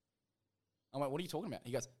 I went, what are you talking about?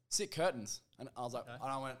 He goes, sick curtains. And I was like, and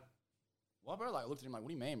I went, what, bro? Like, I looked at him like, what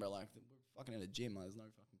do you mean, bro? Like, we're fucking in a gym. Like, there's no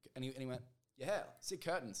fucking... And he went, yeah, sick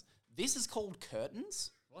curtains. This is called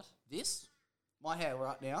curtains? What? This? My hair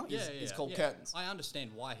right now is called curtains. I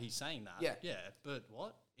understand why he's saying that. Yeah. Yeah, but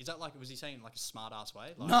what? Is that like, was he saying like a smart ass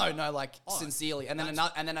way? Like, No, like sincerely. And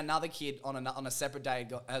then another kid on a separate day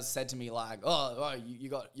has said to me like, oh, you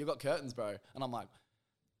got curtains, bro. And I'm like,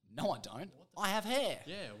 no, I don't. I have hair.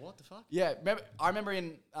 Yeah, what the fuck? Yeah, I remember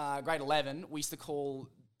in grade 11, we used to call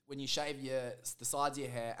when you shave the sides of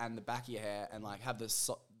your hair and the back of your hair and like have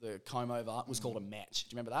the comb over was called a match.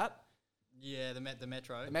 Do you remember that? Yeah, the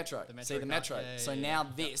metro. The metro. See, the metro. So now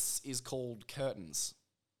this is called curtains.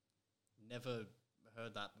 Never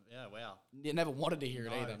heard that. Yeah, wow. You never wanted to hear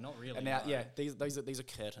it either. Not really. And now, no. these are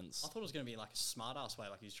curtains. I thought it was going to be like a smart ass way,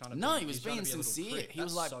 like he was trying to. No, be, he was trying being to be a little sincere. prick. He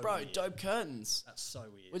was That's like, so bro, weird. dope curtains. That's so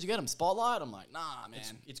weird. Where'd you get them? Spotlight? I'm like, nah, man.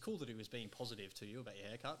 It's cool that he was being positive to you about your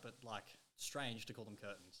haircut, but like strange to call them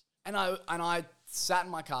curtains. And I sat in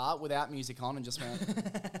my car without music on and just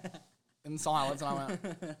went in silence, and I went,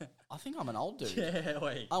 I think I'm an old dude. Yeah,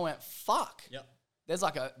 wait. I went, fuck. Yep.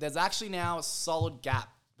 There's actually now a solid gap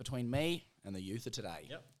between me and the youth of today.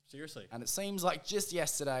 Yep. Seriously. And it seems like just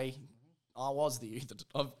yesterday, I was the youth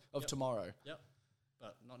of tomorrow. Yep.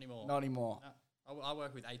 But not anymore. Not anymore. No. I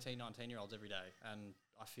work with 18, 19-year-olds every day, and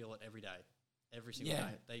I feel it every day. Every single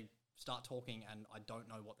day. They start talking, and I don't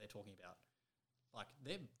know what they're talking about. Like,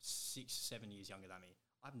 they're 6, 7 years younger than me.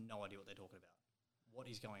 I have no idea what they're talking about. What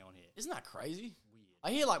is going on here? Isn't that crazy? Weird.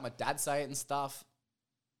 I hear, like, my dad say it and stuff,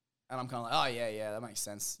 and I'm kind of like, oh, yeah, that makes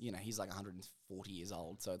sense. You know, he's like 140 years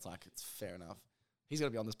old, so it's like, it's fair enough. He's going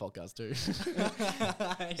to be on this podcast too.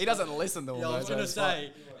 He doesn't listen to all those. I was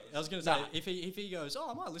going to say, if he goes, oh,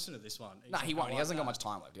 I might listen to this one. No, he won't. He hasn't got much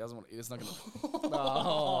time left. He doesn't want. He's not going to.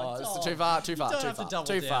 No, it's too far. You don't have to double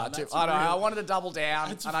Too far. down. That's I know. real. I wanted to double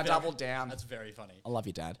down, and I doubled down. That's very funny. I love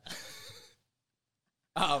you, Dad.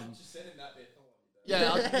 Just send him that bit. I love you,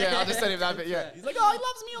 I just sent him that bit. Yeah, he's like, oh, he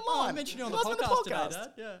loves me online. I mentioned you on He the loves me podcast today,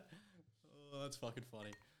 Dad. Yeah. Oh, that's fucking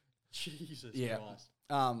funny. Jesus Yeah. Christ.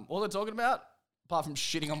 What they're talking about, apart from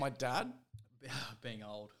shitting on my dad, Being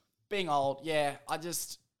old. being old. Yeah,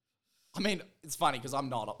 I mean, it's funny because we're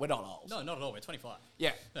not old. No, not at all. We're 25.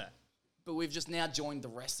 Yeah, Yeah. but we've just now joined the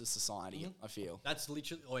rest of society. I feel. That's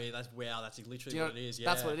literally, that's literally you know- what it is. Yeah.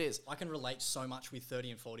 that's what it is. I can relate so much with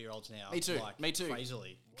 30 and 40-year-olds now. Me too. Like, Me too.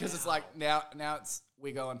 Crazily. Because it's like now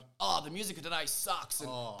we're going, oh, the music of today sucks, and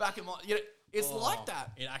back in my, it's like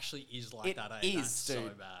that. It actually is like It that. is, That's dude. so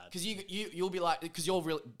bad. Because you'll be like, because you're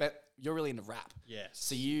really into rap. Yes.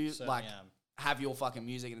 So you certainly like am. have your fucking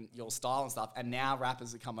music and your style and stuff, and now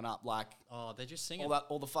rappers are coming up like Oh, they're just singing.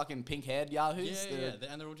 all the fucking pink haired yahoos. Yeah.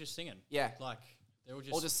 And they're all just singing. Yeah. Like, they're all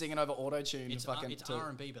just... All just singing over auto tune. it's fucking it's to,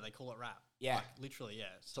 R&B, but they call it rap. Yeah. Like, literally, yeah.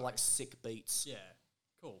 to like sick beats. Yeah.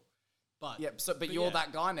 Cool. But... Yeah. So, but you're yeah.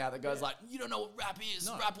 that guy now that goes like, you don't know what rap is.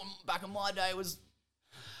 No. Rap back in my day was.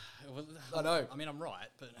 Well, I know. I mean, I'm right,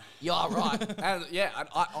 but... Yeah, right. And yeah, and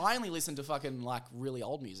I only listen to fucking like really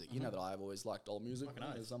old music. You know that I've always liked old music. Fucking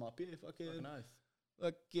oath. There's I'm up here, fucking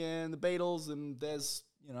oath. the Beatles, and there's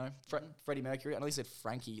Freddie Mercury. I know he said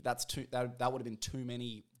Frankie. That's too. That would have been too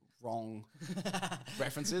many wrong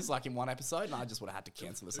references, like in one episode, and I just would have had to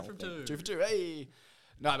cancel this whole from thing. two. 2 for 2. Hey,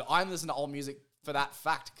 no, but I listen to old music for that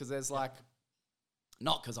fact because there's like.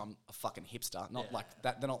 Not because I'm a fucking hipster. Not like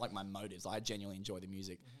that. They're not like my motives. I genuinely enjoy the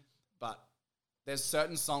music. But there's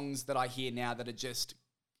certain songs that I hear now that are just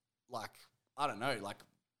like, I don't know, like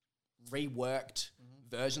reworked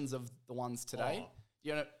versions of the ones today. Oh.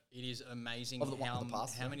 You know, It is amazing Of the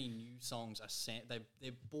past, how yeah. many new songs are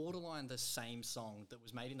they're borderline the same song that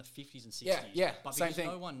was made in the 50s and 60s. Yeah, But same because thing.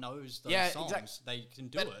 no one knows those Yeah, songs, exact- they can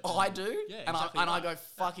do but it. I do, Yeah, and exactly I right. go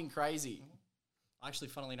fucking crazy. I actually,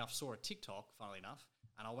 funnily enough, saw a TikTok, funnily enough,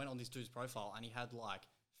 and I went on this dude's profile and he had like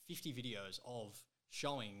 50 videos of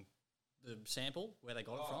showing the sample, where they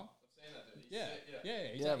got it from. I've seen that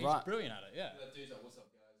dude. He's right. brilliant at it, yeah. That dude's like, what's up,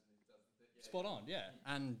 guys? And he does the thing. Spot on, yeah.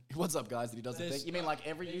 And What's up, guys? That he does the There's- thing. You mean like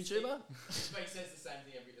every YouTuber? It makes sense the same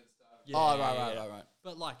thing every at the start. yeah, Oh, yeah. right.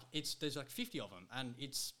 But like, there's like 50 of them, and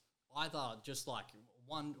it's either just like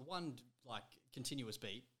one like continuous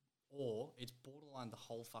beat, or it's borderline the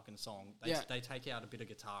whole fucking song. They take out a bit of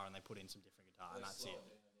guitar and they put in some different guitar, and that's it.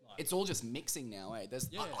 Like, It's all just mixing now, eh?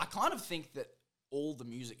 Yeah. I kind of think that all the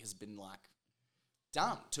music has been like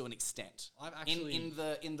done to an extent. I've actually-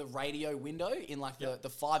 in the radio window, in like the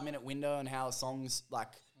 5-minute window, and how songs like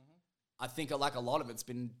I think like a lot of it's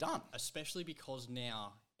been done. especially because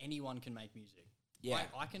now anyone can make music. Yeah.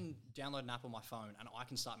 I can download an app on my phone and I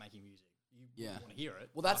can start making music. You Yeah. want to hear it?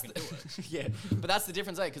 Well, that's I can do it. yeah, but that's the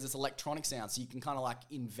difference, eh? Because it's electronic sound, so you can kind of like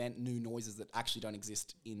invent new noises that actually don't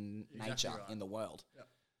exist in nature right. in the world. Yep.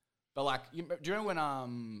 But like, do you remember when I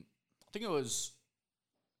think it was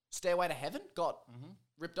Stairway to Heaven got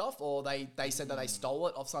ripped off, or they said that they stole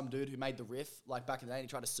it off some dude who made the riff like back in the day, and he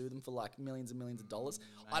tried to sue them for like millions and millions of dollars.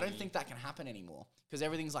 I don't think that can happen anymore because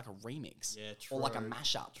everything's like a remix, Yeah, or like a true,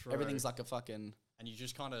 mashup. true. Everything's like a fucking And you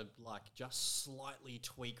just kind of like just slightly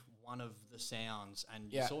tweak one of the sounds and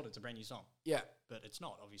you Yeah. sort it's a brand new song. yeah, But it's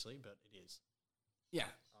not, obviously, but it is. yeah.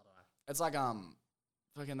 I don't know. It's like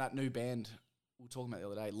fucking that new band we were talking about the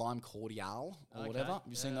other day, Lime Cordiale or whatever. Have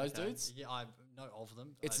you seen those dudes? Yeah, I know of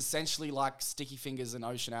them. It's I- essentially like Sticky Fingers and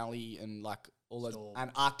Ocean Alley and like all those Sure. and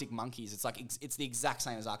Arctic Monkeys. It's like it's the exact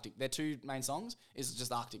same as Arctic. Their two main songs is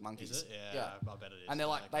just Arctic Monkeys. Is it? Yeah, I bet it is. And they're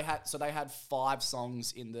like Okay. they had 5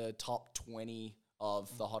 songs in the top 20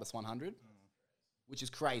 of the hottest 100, which is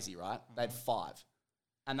crazy, right? They had 5,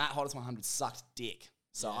 and that hottest 100 sucked dick.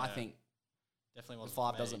 So I Yeah. think Definitely the wasn't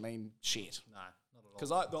 5 for me. doesn't mean shit. No, not at all.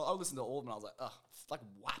 Because I listened to all of them and I was like, ugh, like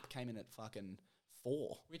WAP came in at fucking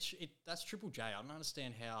 4 That's Triple J. I don't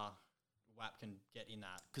understand how WAP can get in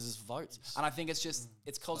that. because it's votes. And I think it's just,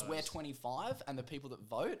 it's because we're Votes. 25 and the people that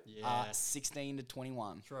vote Yeah. are 16 to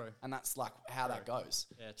 21. True. And that's like how that goes.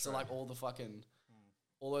 Yeah, So true. like all the fucking,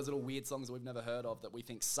 all those little weird songs that we've never heard of that we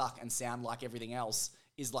think suck and sound like everything else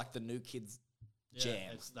is like the new kids Yeah,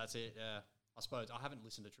 jam. that's it. Yeah, I suppose I haven't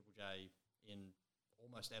listened to Triple J in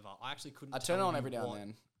almost ever. I actually couldn't. I turn it tell on you every now and what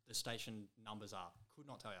then. The station numbers are. Could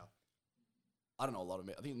not tell you. I don't know a lot of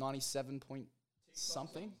it. I think 97 point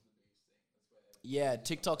something. Yeah,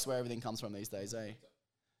 TikTok's where everything comes from these days, eh?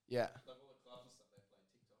 Yeah. Like all the clubs and stuff, they play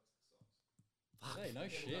TikTok songs. Hey, no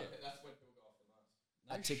shit. That's when people go off the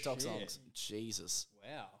most. No TikTok shit. songs. Jesus.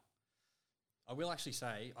 Wow. I will actually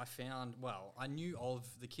say I knew of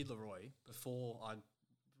the Kid Leroy before I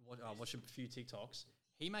watched a few TikToks.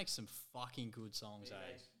 He makes some fucking good songs,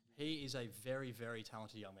 eh? He is a very, very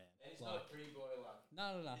talented young man. And he's not a pretty boy like.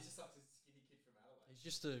 No. He's just like this skinny kid from Adelaide.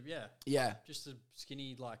 He's just just a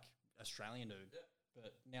skinny like Australian dude.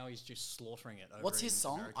 But now he's just slaughtering it. Over What's his in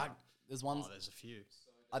song? America. There's one. Oh, there's a few.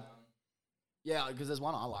 Yeah, because there's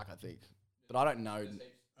one I like, I think, but I don't know.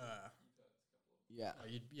 Yeah,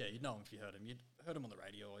 You'd know him if you heard him. You'd heard him on the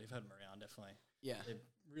radio or you've heard him around, definitely. yeah, They're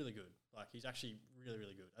really good. Like, he's actually really,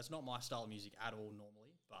 really good. That's not my style of music at all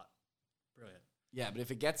normally, but brilliant. yeah. But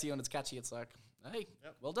if it gets you and it's catchy, it's like, hey,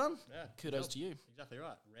 Yep. well done. Yeah. Kudos to you. Exactly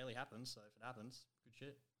right. Rarely happens, so if it happens, good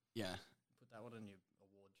shit. Yeah, Put that one on your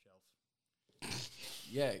award shelf.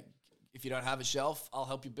 yeah. If you don't have a shelf, I'll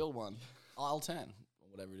help you build one. Aisle 10 or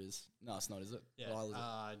whatever it is. No, it's not, is it? Yeah. What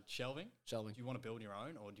aisle is it? Shelving. Shelving. Do you want to build your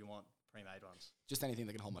own or do you want pre-made ones? Just anything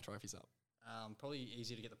that can hold my trophies up. Probably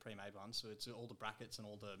easier to get the pre-made ones. So it's all the brackets and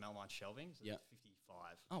all the Melmine shelving. So Yeah. it's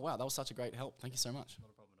 55. Oh wow, that was such a great help. Thank you so much. Not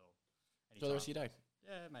a problem at all. Enjoy the rest of your day.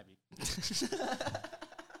 Yeah, maybe.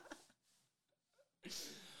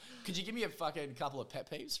 Could you give me a fucking couple of pet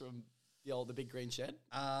peeves from the big green shed?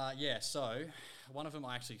 Yeah, so one of them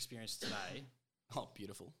I actually experienced today. Oh,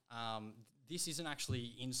 beautiful. This isn't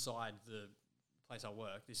actually inside the place I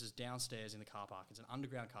work. This is downstairs in the car park. It's an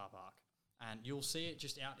underground car park. And you'll see it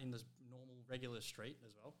just out in the normal, regular street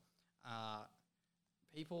as well.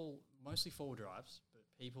 People, mostly four-wheel drives, but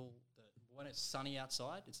people that, when it's sunny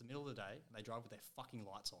outside, it's the middle of the day, and they drive with their fucking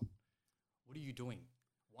lights on. What are you doing?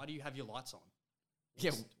 Why do you have your lights on?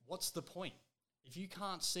 What's the point? If you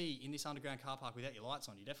can't see in this underground car park without your lights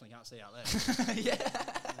on, you definitely can't see out there. Yeah.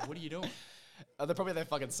 What are you doing? They're probably their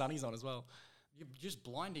fucking sunnies on as well. You're just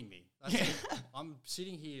blinding me. That's it. I'm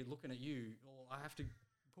sitting here looking at you, or I have to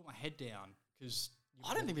put my head down because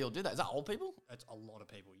I don't think people do that. Is that old people? it's a lot of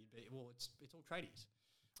people. It's all tradies.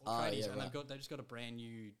 Oh, yeah, and right. they just got a brand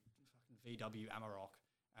new fucking VW Amarok,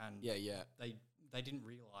 and Yeah. they didn't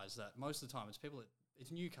realize that most of the time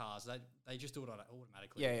it's new cars. They just do it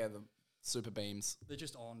automatically. Yeah, the super beams. They're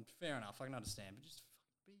just on. Fair enough. I can understand, but just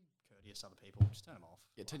be courteous to other people. Just turn them off.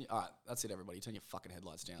 Yeah, all right, that's it, everybody. Turn your fucking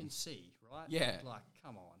headlights You down. can see, right? Yeah. Like,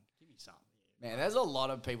 come on, give me something. Man, there's a lot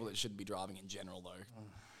of people that shouldn't be driving in general, though.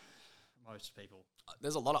 Most people.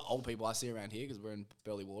 There's a lot of old people I see around here because we're in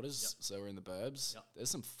Burley Waters, Yep. so we're in the burbs. Yep. There's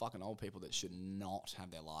some fucking old people that should not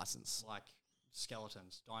have their license. Like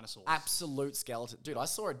skeletons, dinosaurs. Absolute skeleton. Dude, I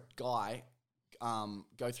saw a guy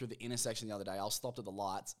go through the intersection the other day. I was stopped at the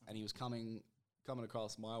lights, and he was coming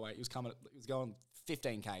across my way. He was going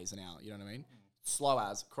 15 k's an hour. You know what I mean? Slow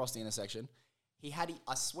as across the intersection.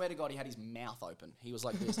 I swear to God, he had his mouth open. He was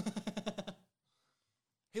like this.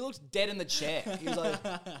 He looked dead in the chair. He was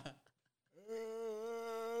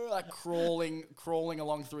like crawling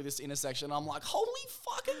along through this intersection. I'm like, holy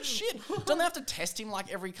fucking shit! Don't they have to test him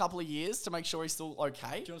like every couple of years to make sure he's still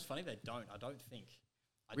okay? Do you know what's funny? They don't. I don't think.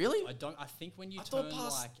 Really? I don't. I think when you I turn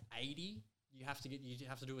thought like 80, you have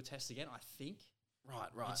to do a test again. I think.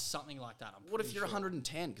 Right. It's something like that. I'm What if pretty you're sure.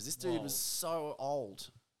 110? Because this dude Whoa. was so old.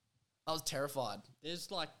 I was terrified. There's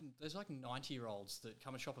like 90-year-olds that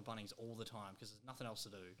come and shop at Bunnings all the time because there's nothing else to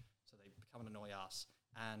do. So they come and annoy us,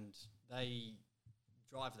 and they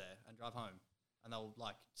drive there and drive home, and they'll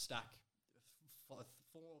like stack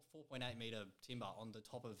 4.8 meter timber on the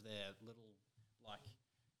top of their little like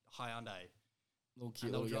Hyundai. Little cute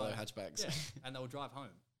And they'll little yellow drive- hatchbacks. Yeah, and they'll drive home.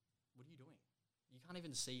 What are you doing? You can't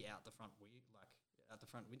even see out the front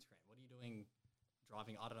windscreen. What are you doing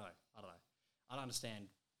driving? I don't know. I don't understand.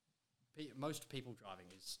 Most people driving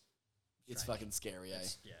is It's strange. fucking scary, eh?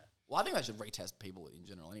 Yeah. Well, I think they should retest people in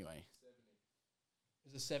general anyway.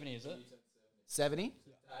 Is it 70, is it? 70? Dad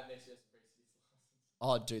next year has to break his license.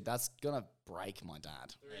 Oh, dude, that's gonna break my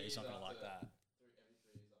dad. Yeah, he's not going to like that. Every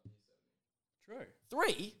 3 years after he's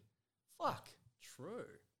 70. True. 3? Fuck. True.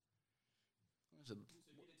 So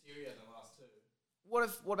you deteriorate in the last 2.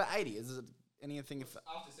 What about 80? Is it anything if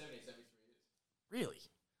After 70, it's every 3 years. really?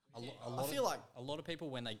 I feel like a lot of people,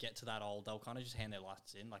 when they get to that old, they'll kind of just hand their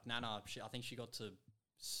license in. Like Nana, I think she got to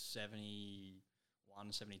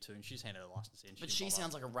 71, 72, and she just handed her license in. But she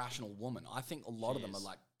sounds like a rational woman. I think a lot of She them are is.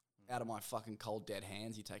 like, out of my fucking cold dead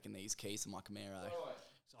hands, you're taking these keys to my Camaro.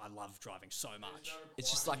 So I love driving so much. It's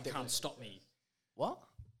just like You the can't stop me. What?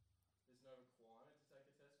 There's no requirement to take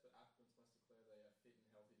a test, but applicants must declare they are fit and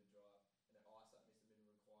healthy to drive, and their ISAP meets the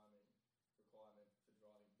minimum requirement for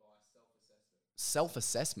driving via self-assessment.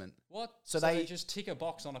 Self-assessment. What? So they they- just tick a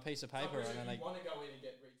box on a piece of paper and then they. want to go in and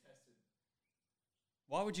get retested.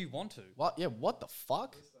 Why would you want to? What? Yeah. What the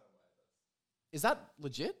fuck? There's no way. Is that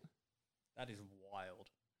legit? That is wild.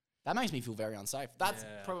 That makes me feel very unsafe. That's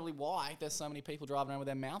Yeah. probably why there's so many people driving around with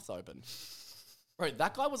their mouths open. Bro,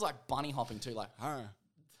 that guy was like bunny hopping too, like,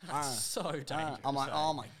 That's so dangerous. I'm like, eh?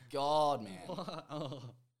 oh my God, man. Oh.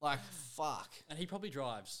 Like, fuck. And he probably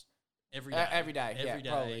drives Every day. Every day, yeah, Every day.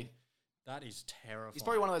 probably. That is terrifying. He's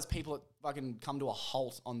probably one of those people that fucking come to a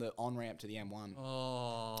halt on the on-ramp to the M1.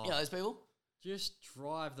 Oh. You know those people? Just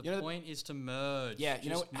drive. The You know- point is to merge. Yeah,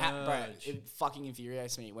 you know, Just bro, merge. it fucking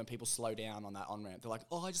infuriates me when people slow down on that on-ramp. They're like,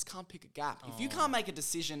 oh, I just can't pick a gap. If you can't make a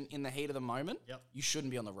decision in the heat of the moment, Yep. you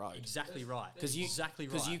shouldn't be on the road. Exactly right. Because you Exactly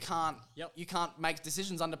can't Yep. you can't make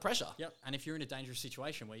decisions under pressure. Yep. And if you're in a dangerous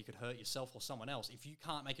situation where you could hurt yourself or someone else, if you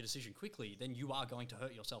can't make a decision quickly, then you are going to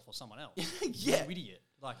hurt yourself or someone else. Yeah. You idiot.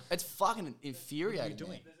 Like, It's fucking infuriating.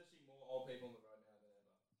 doing? Man. There's actually more old people on the road now than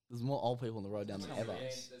ever. There's more old people on the road down than ever. And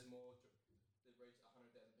there's more. They've reached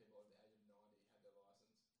 100,000 people over the age of 90 have their license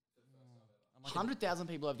for the first time ever. 100,000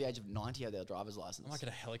 people over the age of 90 have their driver's license. I might get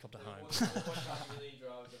a helicopter home. 1.5 million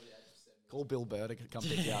drivers over the age of 70. Call Bill Burr to come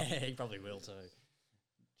pick you up. Yeah, he probably will too.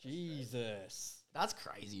 Jesus. That's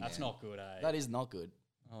crazy, man. That's not good, eh? That is not good.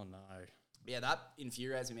 Oh, no. Yeah, that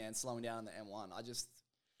infuriates me, man. Slowing down on the M1.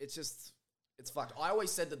 It's fucked. I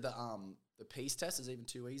always said that the peace test is even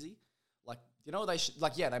too easy. Like, you know what they should,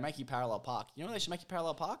 like, yeah, they make you parallel park. You know what they should make you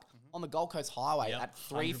parallel park? On the Gold Coast Highway Yep, at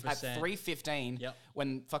 100%. 3:15 Yep.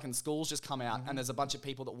 when fucking schools just come out and there's a bunch of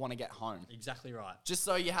people that want to get home. Exactly right. Just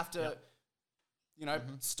so you have to, you know,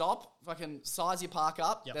 stop, fucking size your park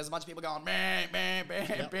up. Yep. There's a bunch of people going, bang, bang,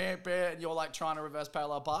 bang, bang, bang, and you're like trying to reverse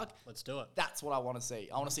parallel park. Let's do it. That's what I want to see.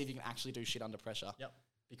 I want to see if you can actually do shit under pressure. Yep.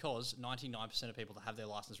 Because 99% of people that have their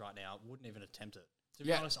license right now wouldn't even attempt it. To be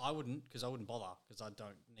Yeah. honest, I wouldn't, because I wouldn't bother, because I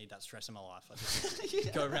don't need that stress in my life. I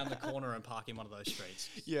just go around the corner and park in one of those streets.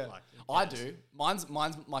 Yeah, Like, who I cares? do. Mine's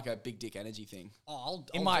like a big dick energy thing. Oh, I'll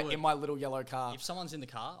In do it. my little yellow car. If someone's in the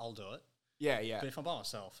car, I'll do it. Yeah, yeah, But if I'm by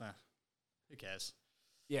myself, who cares?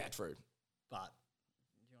 yeah. True. But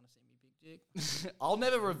do you want to see me big dick? I'll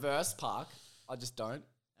never reverse park. I just don't.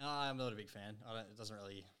 I'm not a big fan. It doesn't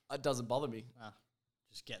really. It doesn't bother me.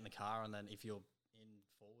 Just get in the car, and then if you're in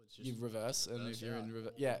forwards, just You reverse, and reverse, if you're yeah. in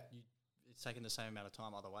reverse, yeah, it's taking the same amount of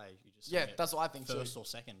time either way. You just yeah. swing it That's what I think first too. or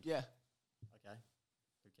second. Yeah, Okay.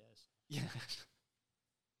 Who cares? yeah.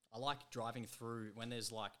 I like driving through when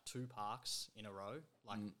there's like two parks in a row.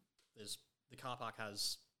 Like there's the car park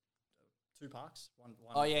has two parks. One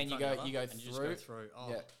Oh, yeah, in and you front of go- the you go other, and you just go through. through. Oh,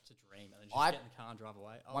 Yeah. it's a dream. And then just I- get in the car and drive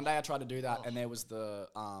away. Oh, One day I tried to do that, Oh. and there was the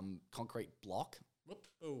concrete block, whoop,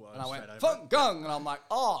 ooh, and I went straight over fung it. gung, and I'm like,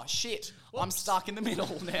 oh shit, I'm Whoops. stuck in the middle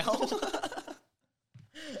now.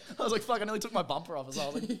 I was like, fuck, I nearly took my bumper off as well.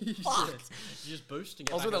 I was like, fuck. You just boost and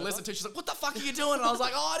get I was back with over. Alyssa too. She's like, what the fuck are you doing? And I was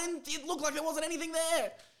like, oh, it looked like there wasn't anything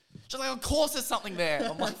there. She's like, of course there's something there.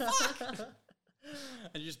 I'm like, fuck.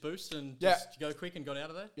 And you just boost and Yeah. just go quick and got out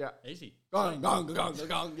of there? Yeah. Easy. Gong, gong, gong, gong,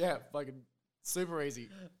 gong. Yeah, fucking super easy.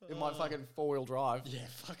 In my fucking four-wheel drive. Yeah,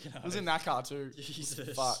 fucking I was in that car too.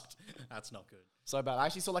 Jesus. Fucked. That's not good. So bad. I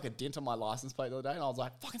actually saw like a dent on my license plate the other day, and I was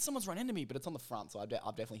like, fucking someone's run into me, but it's on the front, so I've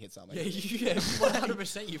definitely hit something. Yeah,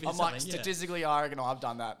 100% you've hit I'm like, something, yeah. statistically, I reckon I've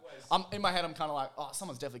done that. I'm in my head, I'm kind of like, oh,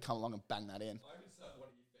 someone's definitely come along and banged that in. I reckon it's one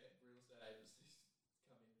of your real estate agencies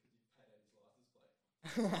come in because you paid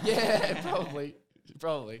out his license plate. Yeah,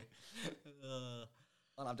 probably. Uh,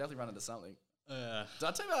 And I've definitely run into something. uh, Did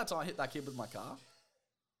I tell you about that time I hit that kid with my car?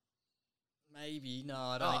 maybe. No,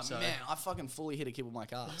 I don't think so. Man, I fucking fully hit a kid with my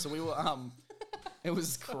car. So we were, it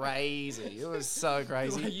was crazy. It was so The way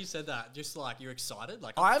crazy. you said that, just like you're excited.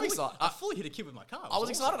 Like I am fully- excited. I fully hit a kid with my car. It I was awesome.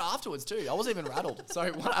 excited afterwards too. I wasn't even rattled.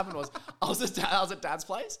 So what happened was, I was at Dad's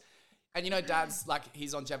place, and you know, Dad's like,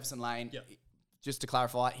 he's on Jefferson Lane. Yep. Just to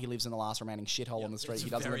clarify, he lives in the last remaining shithole on the street. It's He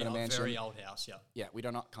doesn't live in a mansion. Very old house. Yeah. Yeah, we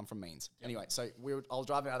do not come from means. Anyway, so I was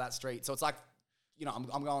driving out of that street. So it's like, you know,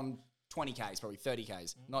 I'm going 20 Ks, probably 30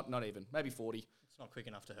 Ks. Not even, maybe 40. It's not quick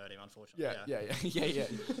enough to hurt him, unfortunately. Yeah.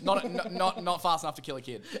 Not fast enough to kill a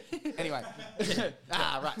kid. Anyway,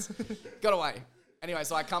 rats. Got away. Anyway,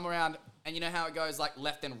 so I come around, and you know how it goes like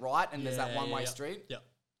left and right, and there's that one-way street. Yeah.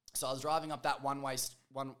 So I was driving up that one-way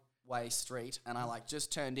street, and I like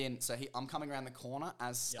just turned in. So I'm coming around the corner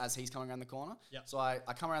as he's coming around the corner. Yep. So I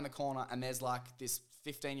come around the corner, and there's like this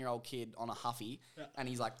 15-year-old kid on a huffy, and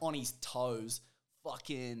he's like on his toes,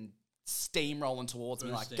 fucking steamrolling towards me,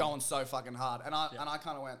 like Boosting. going so fucking hard. And I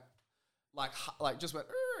kind of went like just went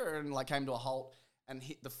and like came to a halt, and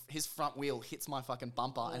his front wheel hits my fucking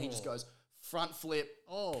bumper, and he just goes front flip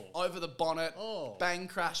over the bonnet, bang,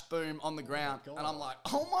 crash, boom on the ground, and I'm like,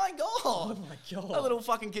 oh my god, that little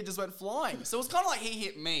fucking kid just went flying. So it was kind of like he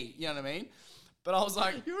hit me, you know what I mean? But I was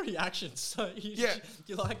like, Your reaction, so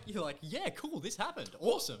you're like, yeah, cool, this happened,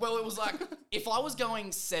 awesome. well, it was like, if I was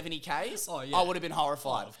going 70 Ks, Oh, yeah. I would have been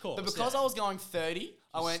horrified. Oh, of course, But because yeah. I was going 30,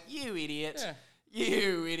 I went, you idiot. Yeah.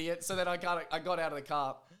 You idiot. So then I got out of the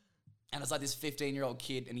car, And it's like this 15-year-old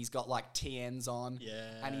kid, and he's got like TNs on.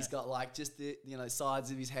 Yeah. And he's got like just the,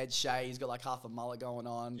 sides of his head shaved. He's got like half a mullet going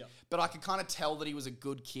on. Yep. But I could kind of tell that he was a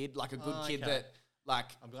good kid, like a good kid okay. that, like,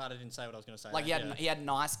 I'm glad I didn't say what I was going to say. like he had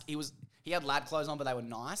nice, he had lad clothes on, but they were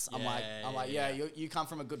nice. I'm like, you come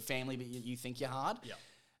from a good family, but you think you're hard. Yeah.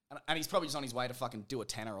 And he's probably just on his way to fucking do a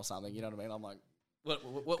tenner or something. You know what I mean? I'm like,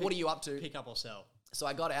 what are you up to? Pick up or sell. So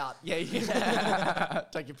I got out. Yeah.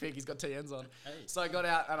 Take your pick. He's got TNs on. Hey. So I got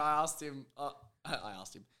out and I asked him,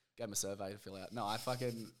 gave him a survey to fill out. No, I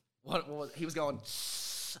fucking, what was, he was going,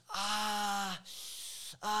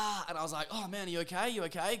 and I was like, oh man, are you okay? You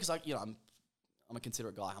okay? Because like, I'm a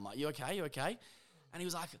considerate guy. I'm like, you okay? You okay? And he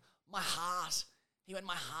was like, my heart. He went,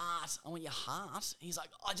 my heart. I went, your heart? He's like,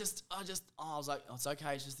 I was like, oh, it's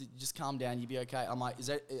okay. It's just calm down. You'll be okay. I'm like,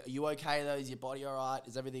 are you okay though? Is your body all right?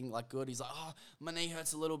 Is everything like good? He's like, oh, my knee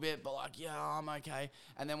hurts a little bit, but like, yeah, I'm okay.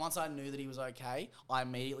 And then once I knew that he was okay, I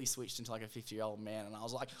immediately switched into like a 50-year-old man. And I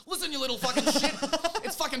was like, listen, you little fucking shit.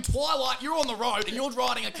 It's fucking twilight. You're on the road and you're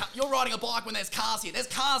riding a bike when there's cars here. There's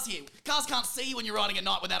cars here. Cars can't see you when you're riding at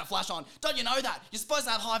night without a flash on. Don't you know that? You're supposed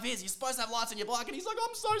to have high vis. You're supposed to have lights on your bike. And he's like,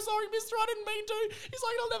 I'm so sorry, mister. I didn't mean to. He's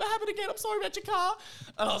like, it'll never happen again. I'm sorry about your car.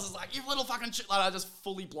 And I was just like, you little fucking shit. Like, I just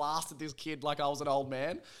fully blasted this kid like I was an old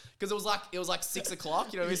man. Because it was like 6 o'clock,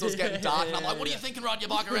 so it was getting dark. And I'm like, what are you thinking riding your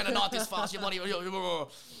bike around at night this fast? You bloody...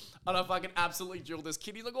 And I fucking absolutely drilled this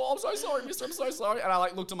kid. He's like, oh, I'm so sorry, mister. I'm so sorry. And I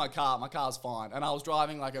like looked at my car. My car's fine. And I was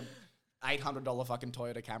driving like a $800 fucking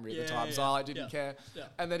Toyota Camry at the time. So I didn't care. Yeah.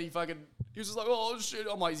 And then he was just like, oh shit.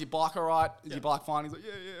 I'm like, is your bike all right? Is your bike fine? He's like,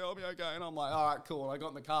 yeah, I'll be okay. And I'm like, all right, cool. And I got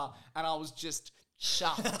in the car and I was just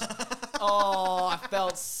chuffed. Oh, I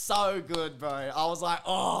felt so good, bro. I was like,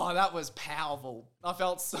 oh, that was powerful. I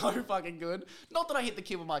felt so fucking good. Not that I hit the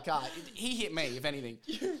kid with my car. He hit me, if anything.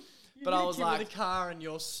 But I was like, with a car and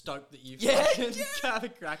you're stoked that you've had a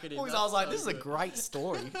crack at him. Because I was like, this is a great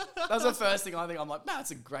story. That was the first thing I think. I'm like, man, it's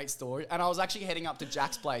a great story. And I was actually heading up to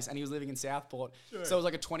Jack's place and he was living in Southport. Sure. So it was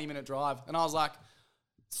like a 20-minute drive. And I was like,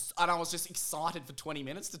 and I was just excited for 20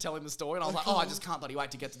 minutes to tell him the story. And I was like, oh, I just can't bloody wait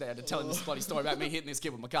to get to there to tell him this bloody story about me hitting this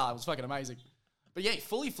kid with my car. It was fucking amazing. But yeah, he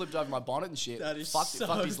fully flipped over my bonnet and shit. That is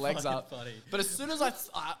fucked his legs up. Funny. But as soon as I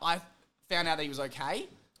found out that he was okay...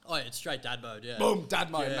 Oh, yeah, it's straight dad mode, yeah. Boom, dad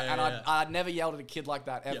mode. And I'd never yelled at a kid like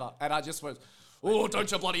that ever. Yep. And I just went, oh,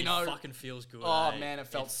 don't you bloody know. It fucking feels good. Oh, man, it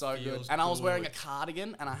felt so good. And I was wearing a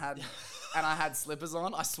cardigan and I had slippers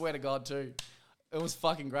on. I swear to God, too. It was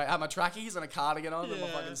fucking great. I had my trackies and a cardigan on and my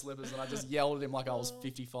fucking slippers, and I just yelled at him like I was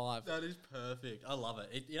 55. That is perfect. I love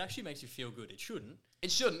it. It actually makes you feel good. It shouldn't.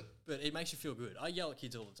 It shouldn't. But it makes you feel good. I yell at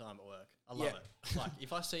kids all the time at work. I love it. Like,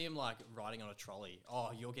 if I see him, like, riding on a trolley,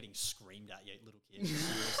 oh, you're getting screamed at, you little kid.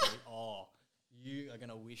 Seriously. Oh, you are going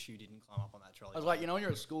to wish you didn't climb up on that trolley. I was like, when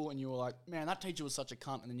you're at school and you were like, man, that teacher was such a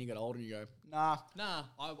cunt, and then you get older and you go, nah. Nah,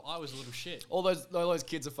 I was a little shit. All those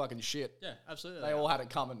kids are fucking shit. Yeah, absolutely. They all had it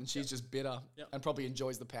coming, and she's just bitter and probably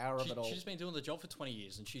enjoys the power of it all. She's just been doing the job for 20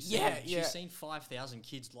 years, and she's seen 5,000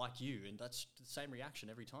 kids like you, and that's the same reaction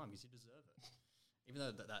every time because you deserve it. Even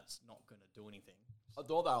though that's not going to do anything. I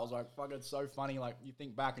thought that. I was like, fuck, it's so funny. Like, you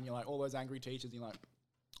think back and you're like, all those angry teachers, and you're like,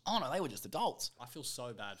 oh no, they were just adults. I feel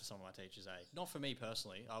so bad for some of my teachers, Not for me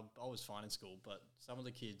personally. I was fine in school, but some of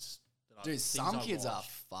the kids some kids are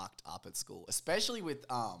fucked up at school, especially with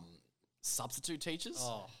substitute teachers.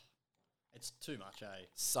 Oh, it's too much,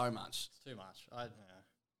 So much. It's too much.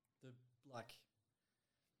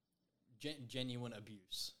 Genuine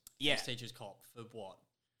abuse. Yeah. These teachers cop for what?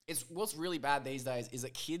 What's really bad these days is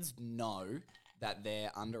that kids know that they're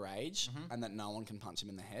underage and that no one can punch them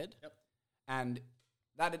in the head. Yep. And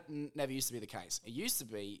that never used to be the case. It used to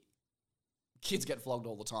be kids get flogged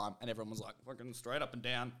all the time and everyone was like fucking straight up and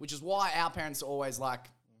down, which is why our parents are always like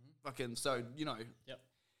fucking so,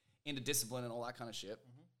 into discipline and all that kind of shit.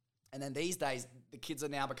 And then these days, the kids are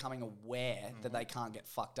now becoming aware that they can't get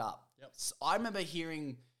fucked up. Yep. So I remember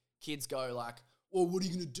hearing kids go like, well, what are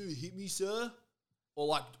you going to do? Hit me, sir? Or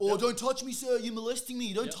like, don't touch me, sir. You're molesting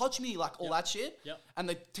me. Don't touch me. Like all that shit. Yep. And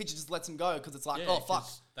the teacher just lets them go because it's like, fuck.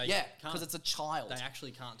 Because it's a child. They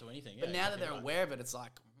actually can't do anything. But now that they're aware of it, it's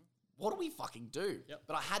like, what do we fucking do? Yep.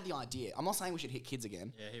 But I had the idea. I'm not saying we should hit kids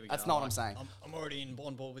again. Yeah, here we That's go. not what I'm saying. I'm already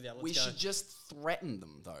on board with that. We should just threaten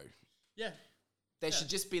them, though. Yeah. There should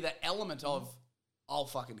just be the element of, I'll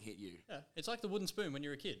fucking hit you. Yeah. It's like the wooden spoon when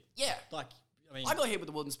you're a kid. Yeah. Like, I got hit with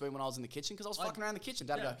the wooden spoon when I was in the kitchen because I was fucking around the kitchen.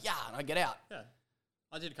 Dad would go, and I'd get out. Yeah.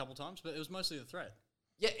 I did a couple times, but it was mostly the threat.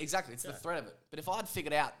 Yeah, exactly. It's the threat of it. But if I'd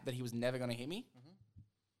figured out that he was never going to hit me,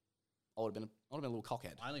 I would have been a little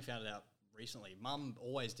cockhead. I only found it out recently. Mum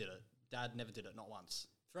always did it. Dad never did it, not once.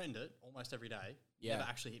 Threatened it almost every day. Yeah. Never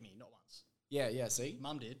actually hit me, not once. Yeah, see?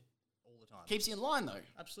 Mum did the time. Keeps you in line though,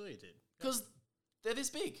 Absolutely it did. because they're this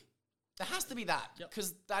big. There has to be that, Yep.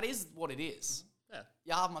 because that is what it is. Yeah.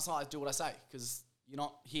 You're half my size. Do what I say, because you're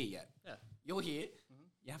not here yet. Yeah. You're here.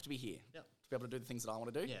 You have to be here Yep. to be able to do the things that I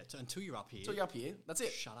want to do. Yeah. Until you're up here. Until you're up here, that's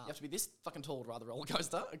it. Shut up. You have to be this fucking tall to ride the roller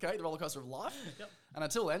coaster, okay? The roller coaster of life. Yep. And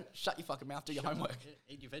until then, shut your fucking mouth, do your homework. Yeah,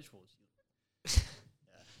 eat your vegetables.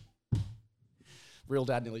 Real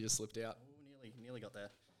dad nearly just slipped out. Ooh, nearly got there.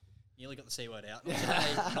 Nearly got the C word out. Not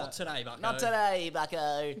today. Not today, Bucko. Not today,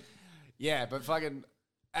 bucko. Yeah, but fucking,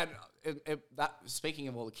 and that. Speaking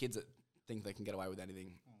of all the kids that think they can get away with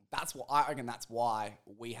anything, that's what I reckon. That's why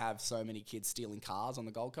we have so many kids stealing cars on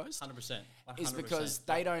the Gold Coast. 100%. Is because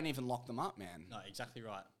they don't even lock them up, man. No, exactly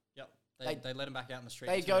right. Yep. They let them back out in the street.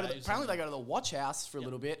 They for go 2 to days apparently and- they go to the watch house for a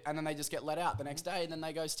little bit, and then they just get let out the next day, and then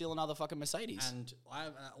they go steal another fucking Mercedes. And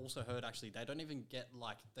I've also heard actually they don't even get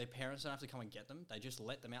their parents don't have to come and get them. They just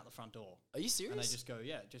let them out the front door. Are you serious? And they just go,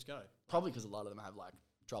 just go. Probably because a lot of them have like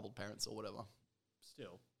troubled parents or whatever.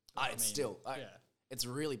 Still. Yeah. It's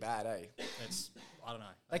really bad, eh? It's I don't know.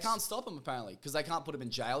 They can't stop them apparently because they can't put them in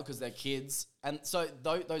jail because they're kids, and so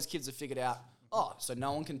those kids have figured out. Oh, so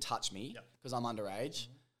no one can touch me because I'm underage.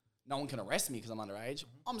 No one can arrest me because I'm underage.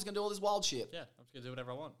 I'm just gonna do all this wild shit. Yeah, I'm just gonna do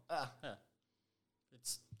whatever I want. Yeah.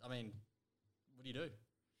 It's what do you do?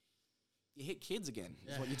 You hit kids again.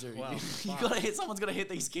 Is Yeah. what you do. Well, you gotta hit. Someone's gotta hit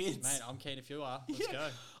these kids. Mate, I'm keen if you are. Let's go.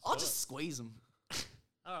 I'll do just squeeze them.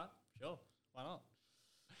 Alright, sure. Why not?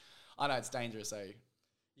 I know it's dangerous, eh?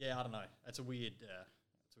 Yeah, I don't know. It's weird.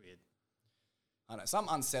 I know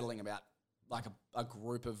something unsettling about like a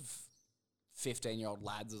group of 15-year-old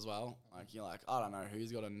lads as well. Like you're like, I don't know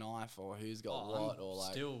who's got a knife or who's got what or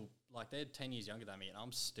like still they're 10 years younger than me and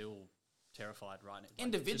I'm still terrified right now. Like,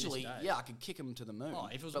 individually, to this day. yeah, I could kick them to the moon. Oh,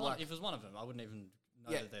 if it was one of them, I wouldn't even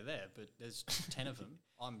know that they're there. But there's 10 of them.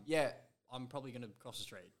 I'm probably going to cross the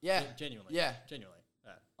street. Yeah. Genuinely. Yeah. Genuinely.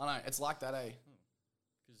 Yeah. I know it's like that, eh?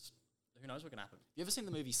 Because who knows what can happen? You ever seen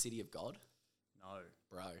the movie City of God? No.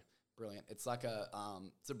 Bro, brilliant. It's like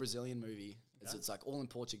it's a Brazilian movie. Okay. It's like all in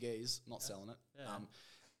Portuguese. Not selling it. Yeah.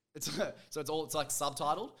 It's it's like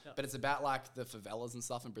subtitled, but it's about like the favelas and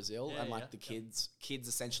stuff in Brazil and like the kids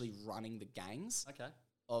essentially running the gangs Okay.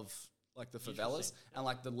 of like the favelas, and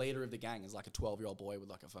like the leader of the gang is like a 12-year-old boy with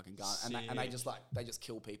like a fucking gun, and they just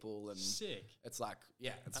kill people and Sick. it's like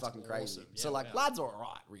it's That's fucking crazy. awesome. So Yeah, like wow. lads are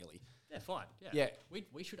alright, really. Yeah, fine. Yeah. Yeah.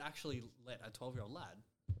 We should actually let a 12-year-old lad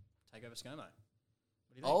take over ScoMo.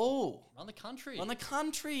 What do you think? Oh, Run the country. on the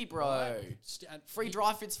country, bro. Right. And Free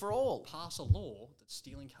dry fits for all. pass a law that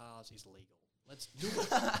stealing cars is legal. Let's do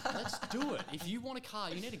it. Let's do it. If you want a car,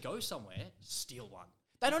 you need to go somewhere, steal one.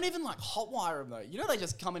 They don't even like hotwire them though. You know they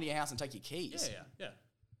just come into your house and take your keys. Yeah.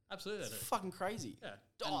 Absolutely. It's they do. fucking crazy. Yeah.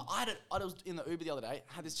 Oh, I was in the Uber the other day.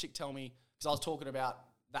 Had this chick tell me because I was talking about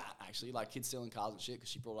that actually, like kids stealing cars and shit. Because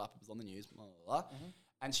she brought it up, it was on the news, blah blah blah.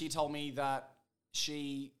 And she told me that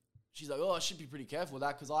she's like, oh, I should be pretty careful with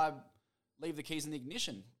that because I leave the keys in the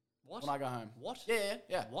ignition What? when I go home. What?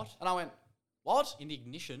 Yeah. What? And I went, what? In the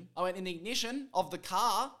ignition. I went in the ignition of the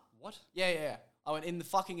car. What? Yeah. I went in the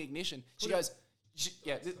fucking ignition. She goes,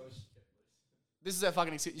 this is her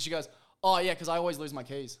fucking excuse. She goes, oh yeah, because I always lose my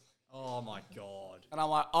keys. Oh my god. And I'm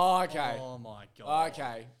like, oh, okay. Oh my god.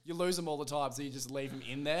 Okay. You lose them all the time, so you just leave them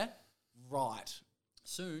in there? Right.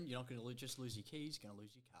 Soon you're not going to just lose your keys. You're going to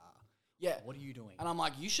lose your car. Yeah. What are you doing? And I'm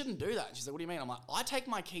like, you shouldn't do that. She's like, what do you mean? I'm like, I take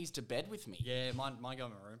my keys to bed with me. Yeah, mine go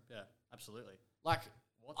in my room. Yeah, absolutely. Like,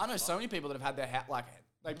 What I the know so fuck? many people that have had their hat, like,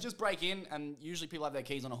 they just break in, and usually people have their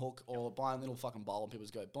keys on a hook or buy a little fucking bowl, and people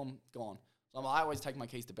just go, boom, gone. So I'm like, I always take my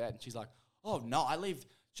keys to bed. She's like, oh no, I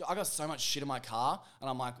got so much shit in my car. And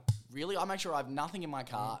I'm like, really? I make sure I have nothing in my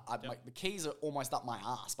car. The keys are almost up my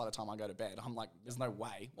ass by the time I go to bed. I'm like, there's no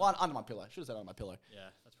way. Well, under my pillow. Should have said under my pillow. Yeah,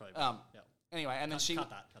 that's probably. Yeah. Anyway, and then she... Cut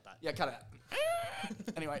that. Yeah, cut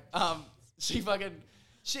it. Anyway,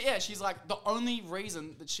 she's like, the only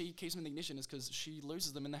reason that she keeps them in the ignition is because she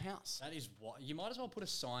loses them in the house. That is what you might as well put a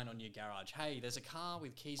sign on your garage. Hey, there's a car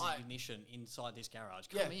with keys in ignition inside this garage.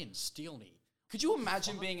 Come in, steal me. Could you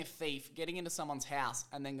imagine being a thief, getting into someone's house,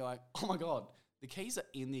 and then going, oh my God, the keys are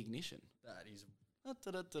in the ignition? That is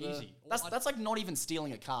Easy. Or That's like not even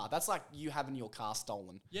stealing a car. That's like you having your car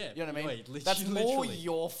stolen. Yeah, you know what I mean. wait, That's more literally.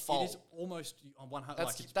 your It fault. is almost on 100.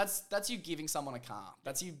 That's you giving someone a car.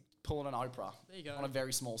 That's you pulling an Oprah. There you go. On a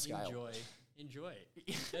very small scale. Enjoy.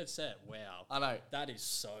 That's it. Wow. I know. That is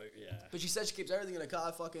so But she said she keeps everything in her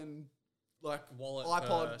car, fucking like Wallet,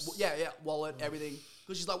 iPod, purse. wallet, everything.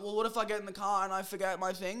 Because she's like, well, what if I get in the car and I forget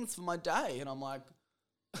my things for my day? And I'm like,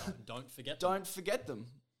 Don't forget. Them. don't forget them.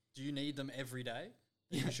 Do you need them every day?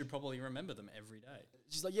 You should probably remember them every day.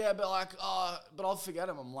 She's like, yeah, but like, but I'll forget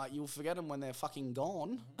them. I'm like, you'll forget them when they're fucking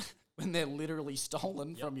gone, when they're literally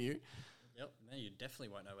stolen from you. Yep. Then you definitely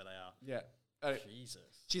won't know where they are. Yeah. Jesus.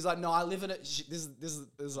 She's like, no, I live in a. This is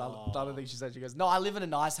the other thing she said. She goes, no, I live in a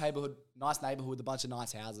nice neighborhood with a bunch of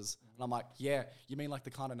nice houses. And I'm like, yeah, you mean like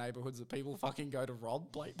the kind of neighborhoods that people fucking go to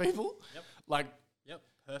rob people? Yep. Like, Yep.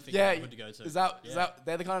 Perfect yeah, neighborhood to go to. Is that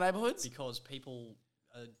they're the kind of neighborhoods? Because people,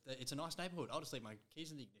 it's a nice neighborhood. I'll just leave my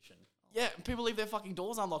keys in the ignition. Yeah, and people leave their fucking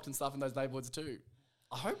doors unlocked and stuff in those neighborhoods too.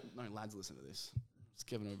 I hope no lads listen to this. It's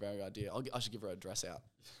giving them a very good idea. I should give her a dress out.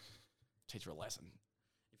 Teach her a lesson.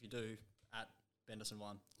 If you do, at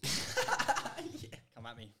Benderson1. Yeah. Come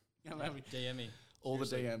at me. Come at me. DM me. All the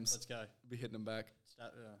Seriously, DMs. Let's go. Be hitting them back.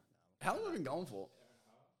 Start, How long have we been going for?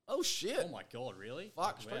 Oh shit. oh my god, really?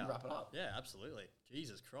 Fuck, should probably wrap it up. Yeah, absolutely.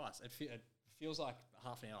 Jesus Christ. It feels like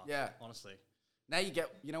half an hour. Yeah. Honestly. Now you get,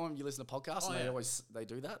 you know when you listen to podcasts and they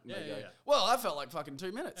do that? And Yeah, they yeah, go, yeah. well, I felt like fucking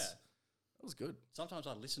 2 minutes. Yeah. That was good. Sometimes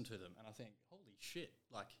I listen to them and I think, holy shit,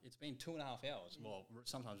 like it's been 2.5 hours. Well,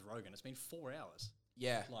 sometimes Rogan, it's been 4 hours.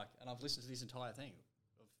 Yeah. Like, and I've listened to this entire thing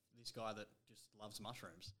of this guy that just loves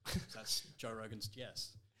mushrooms. That's Joe Rogan's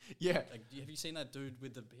yes. Yeah. Like, have you seen that dude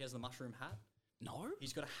with he has the mushroom hat? No?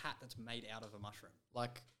 He's got a hat that's made out of a mushroom.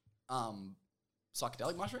 Like,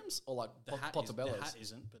 psychedelic mushrooms? Or like The hat portobellos? The hat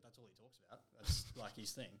isn't, but that's all he talks about. That's like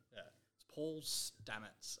his thing. Yeah. It's Paul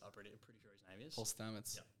Stamets, I'm pretty sure his name is. Paul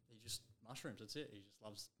Stamets. Yeah. He just, mushrooms, that's it. He just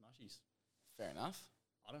loves mushies. Fair enough.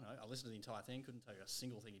 I don't know. I listened to the entire thing, couldn't tell you a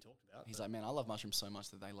single thing he talked about. He's like, man, I love mushrooms so much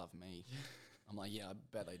that they love me. I'm like, yeah, I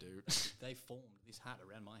bet they do. They formed this hat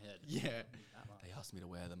around my head. Yeah. That much. They asked me to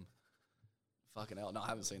wear them. Fucking hell. No, I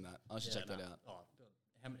haven't seen that. I should check that out. Oh,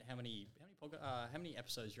 how many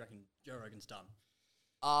episodes do you reckon Joe Rogan's done?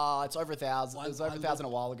 It's over 1,000. It was over 1,000 a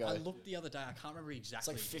while ago. I looked the other day. I can't remember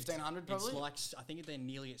exactly. It's like 1,500 probably? It's like, I think they're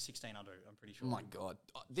nearly at 1,600. I'm pretty sure. Oh my God.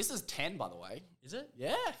 This is 10, by the way. Is it?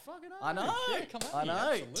 Yeah. Fucking I know. Yeah, come on. I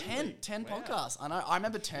know. Absolutely. 10 Wow. podcasts. I know. I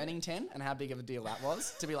remember turning 10 and how big of a deal that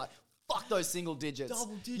was to be like, fuck those single digits.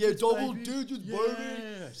 Double digits, Yeah, double baby. digits, baby.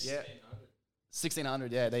 Yes. Yeah.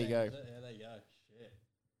 1,600. Yeah, there you go. Yeah, there you go. Shit.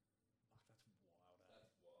 Fuck,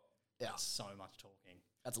 that's wild. Yeah. That's so much talking.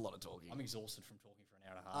 That's a lot of talking. I'm exhausted from talking for an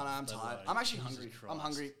hour and a half. I know, I'm let tired. alone- I'm actually Jesus hungry. Christ. I'm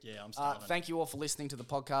hungry. Yeah, I'm starving. Thank you all for listening to the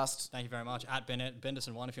podcast. Thank you very much. At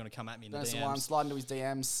Benderson1 if you want to come at me in the That's DMs. the one. Slide into his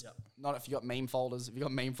DMs. Yep. Not if you got meme folders. If you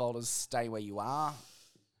got meme folders, stay where you are.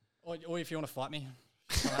 Or if you want to fight me,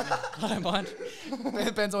 come at me. I don't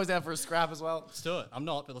mind. Ben's always down for a scrap as well. Let's do it. I'm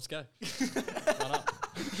not, but let's go. Why not?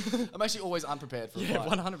 I'm actually always unprepared for a Yeah,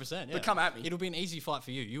 fight. 100%. Yeah. But come at me. It'll be an easy fight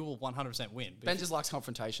for you. You will 100% win. But Ben if- just likes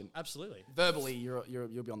confrontation. absolutely. Verbally, you'll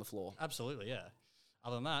be on the floor. Absolutely, yeah.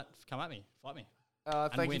 Other than that, come at me. Fight me.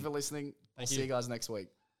 Thank you win. for listening. I'll Thank see you. you guys next week.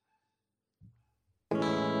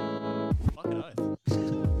 Fucking oath.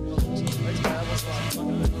 Thanks, man. What's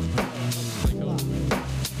Pretty cool.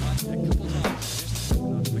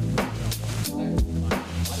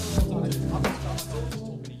 A couple times.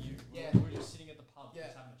 Talking to you. Yeah. We were just sitting at the pub Yeah.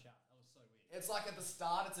 just having a chat. That was so weird. It's like at the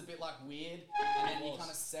start, it's a bit like weird, and then you was. kind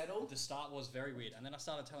of settle. The start was very weird, and then I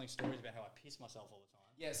started telling stories about how I piss myself all the time.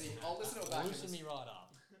 Yeah, see, I'll listen to it back. and Loosen just- me right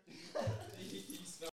up.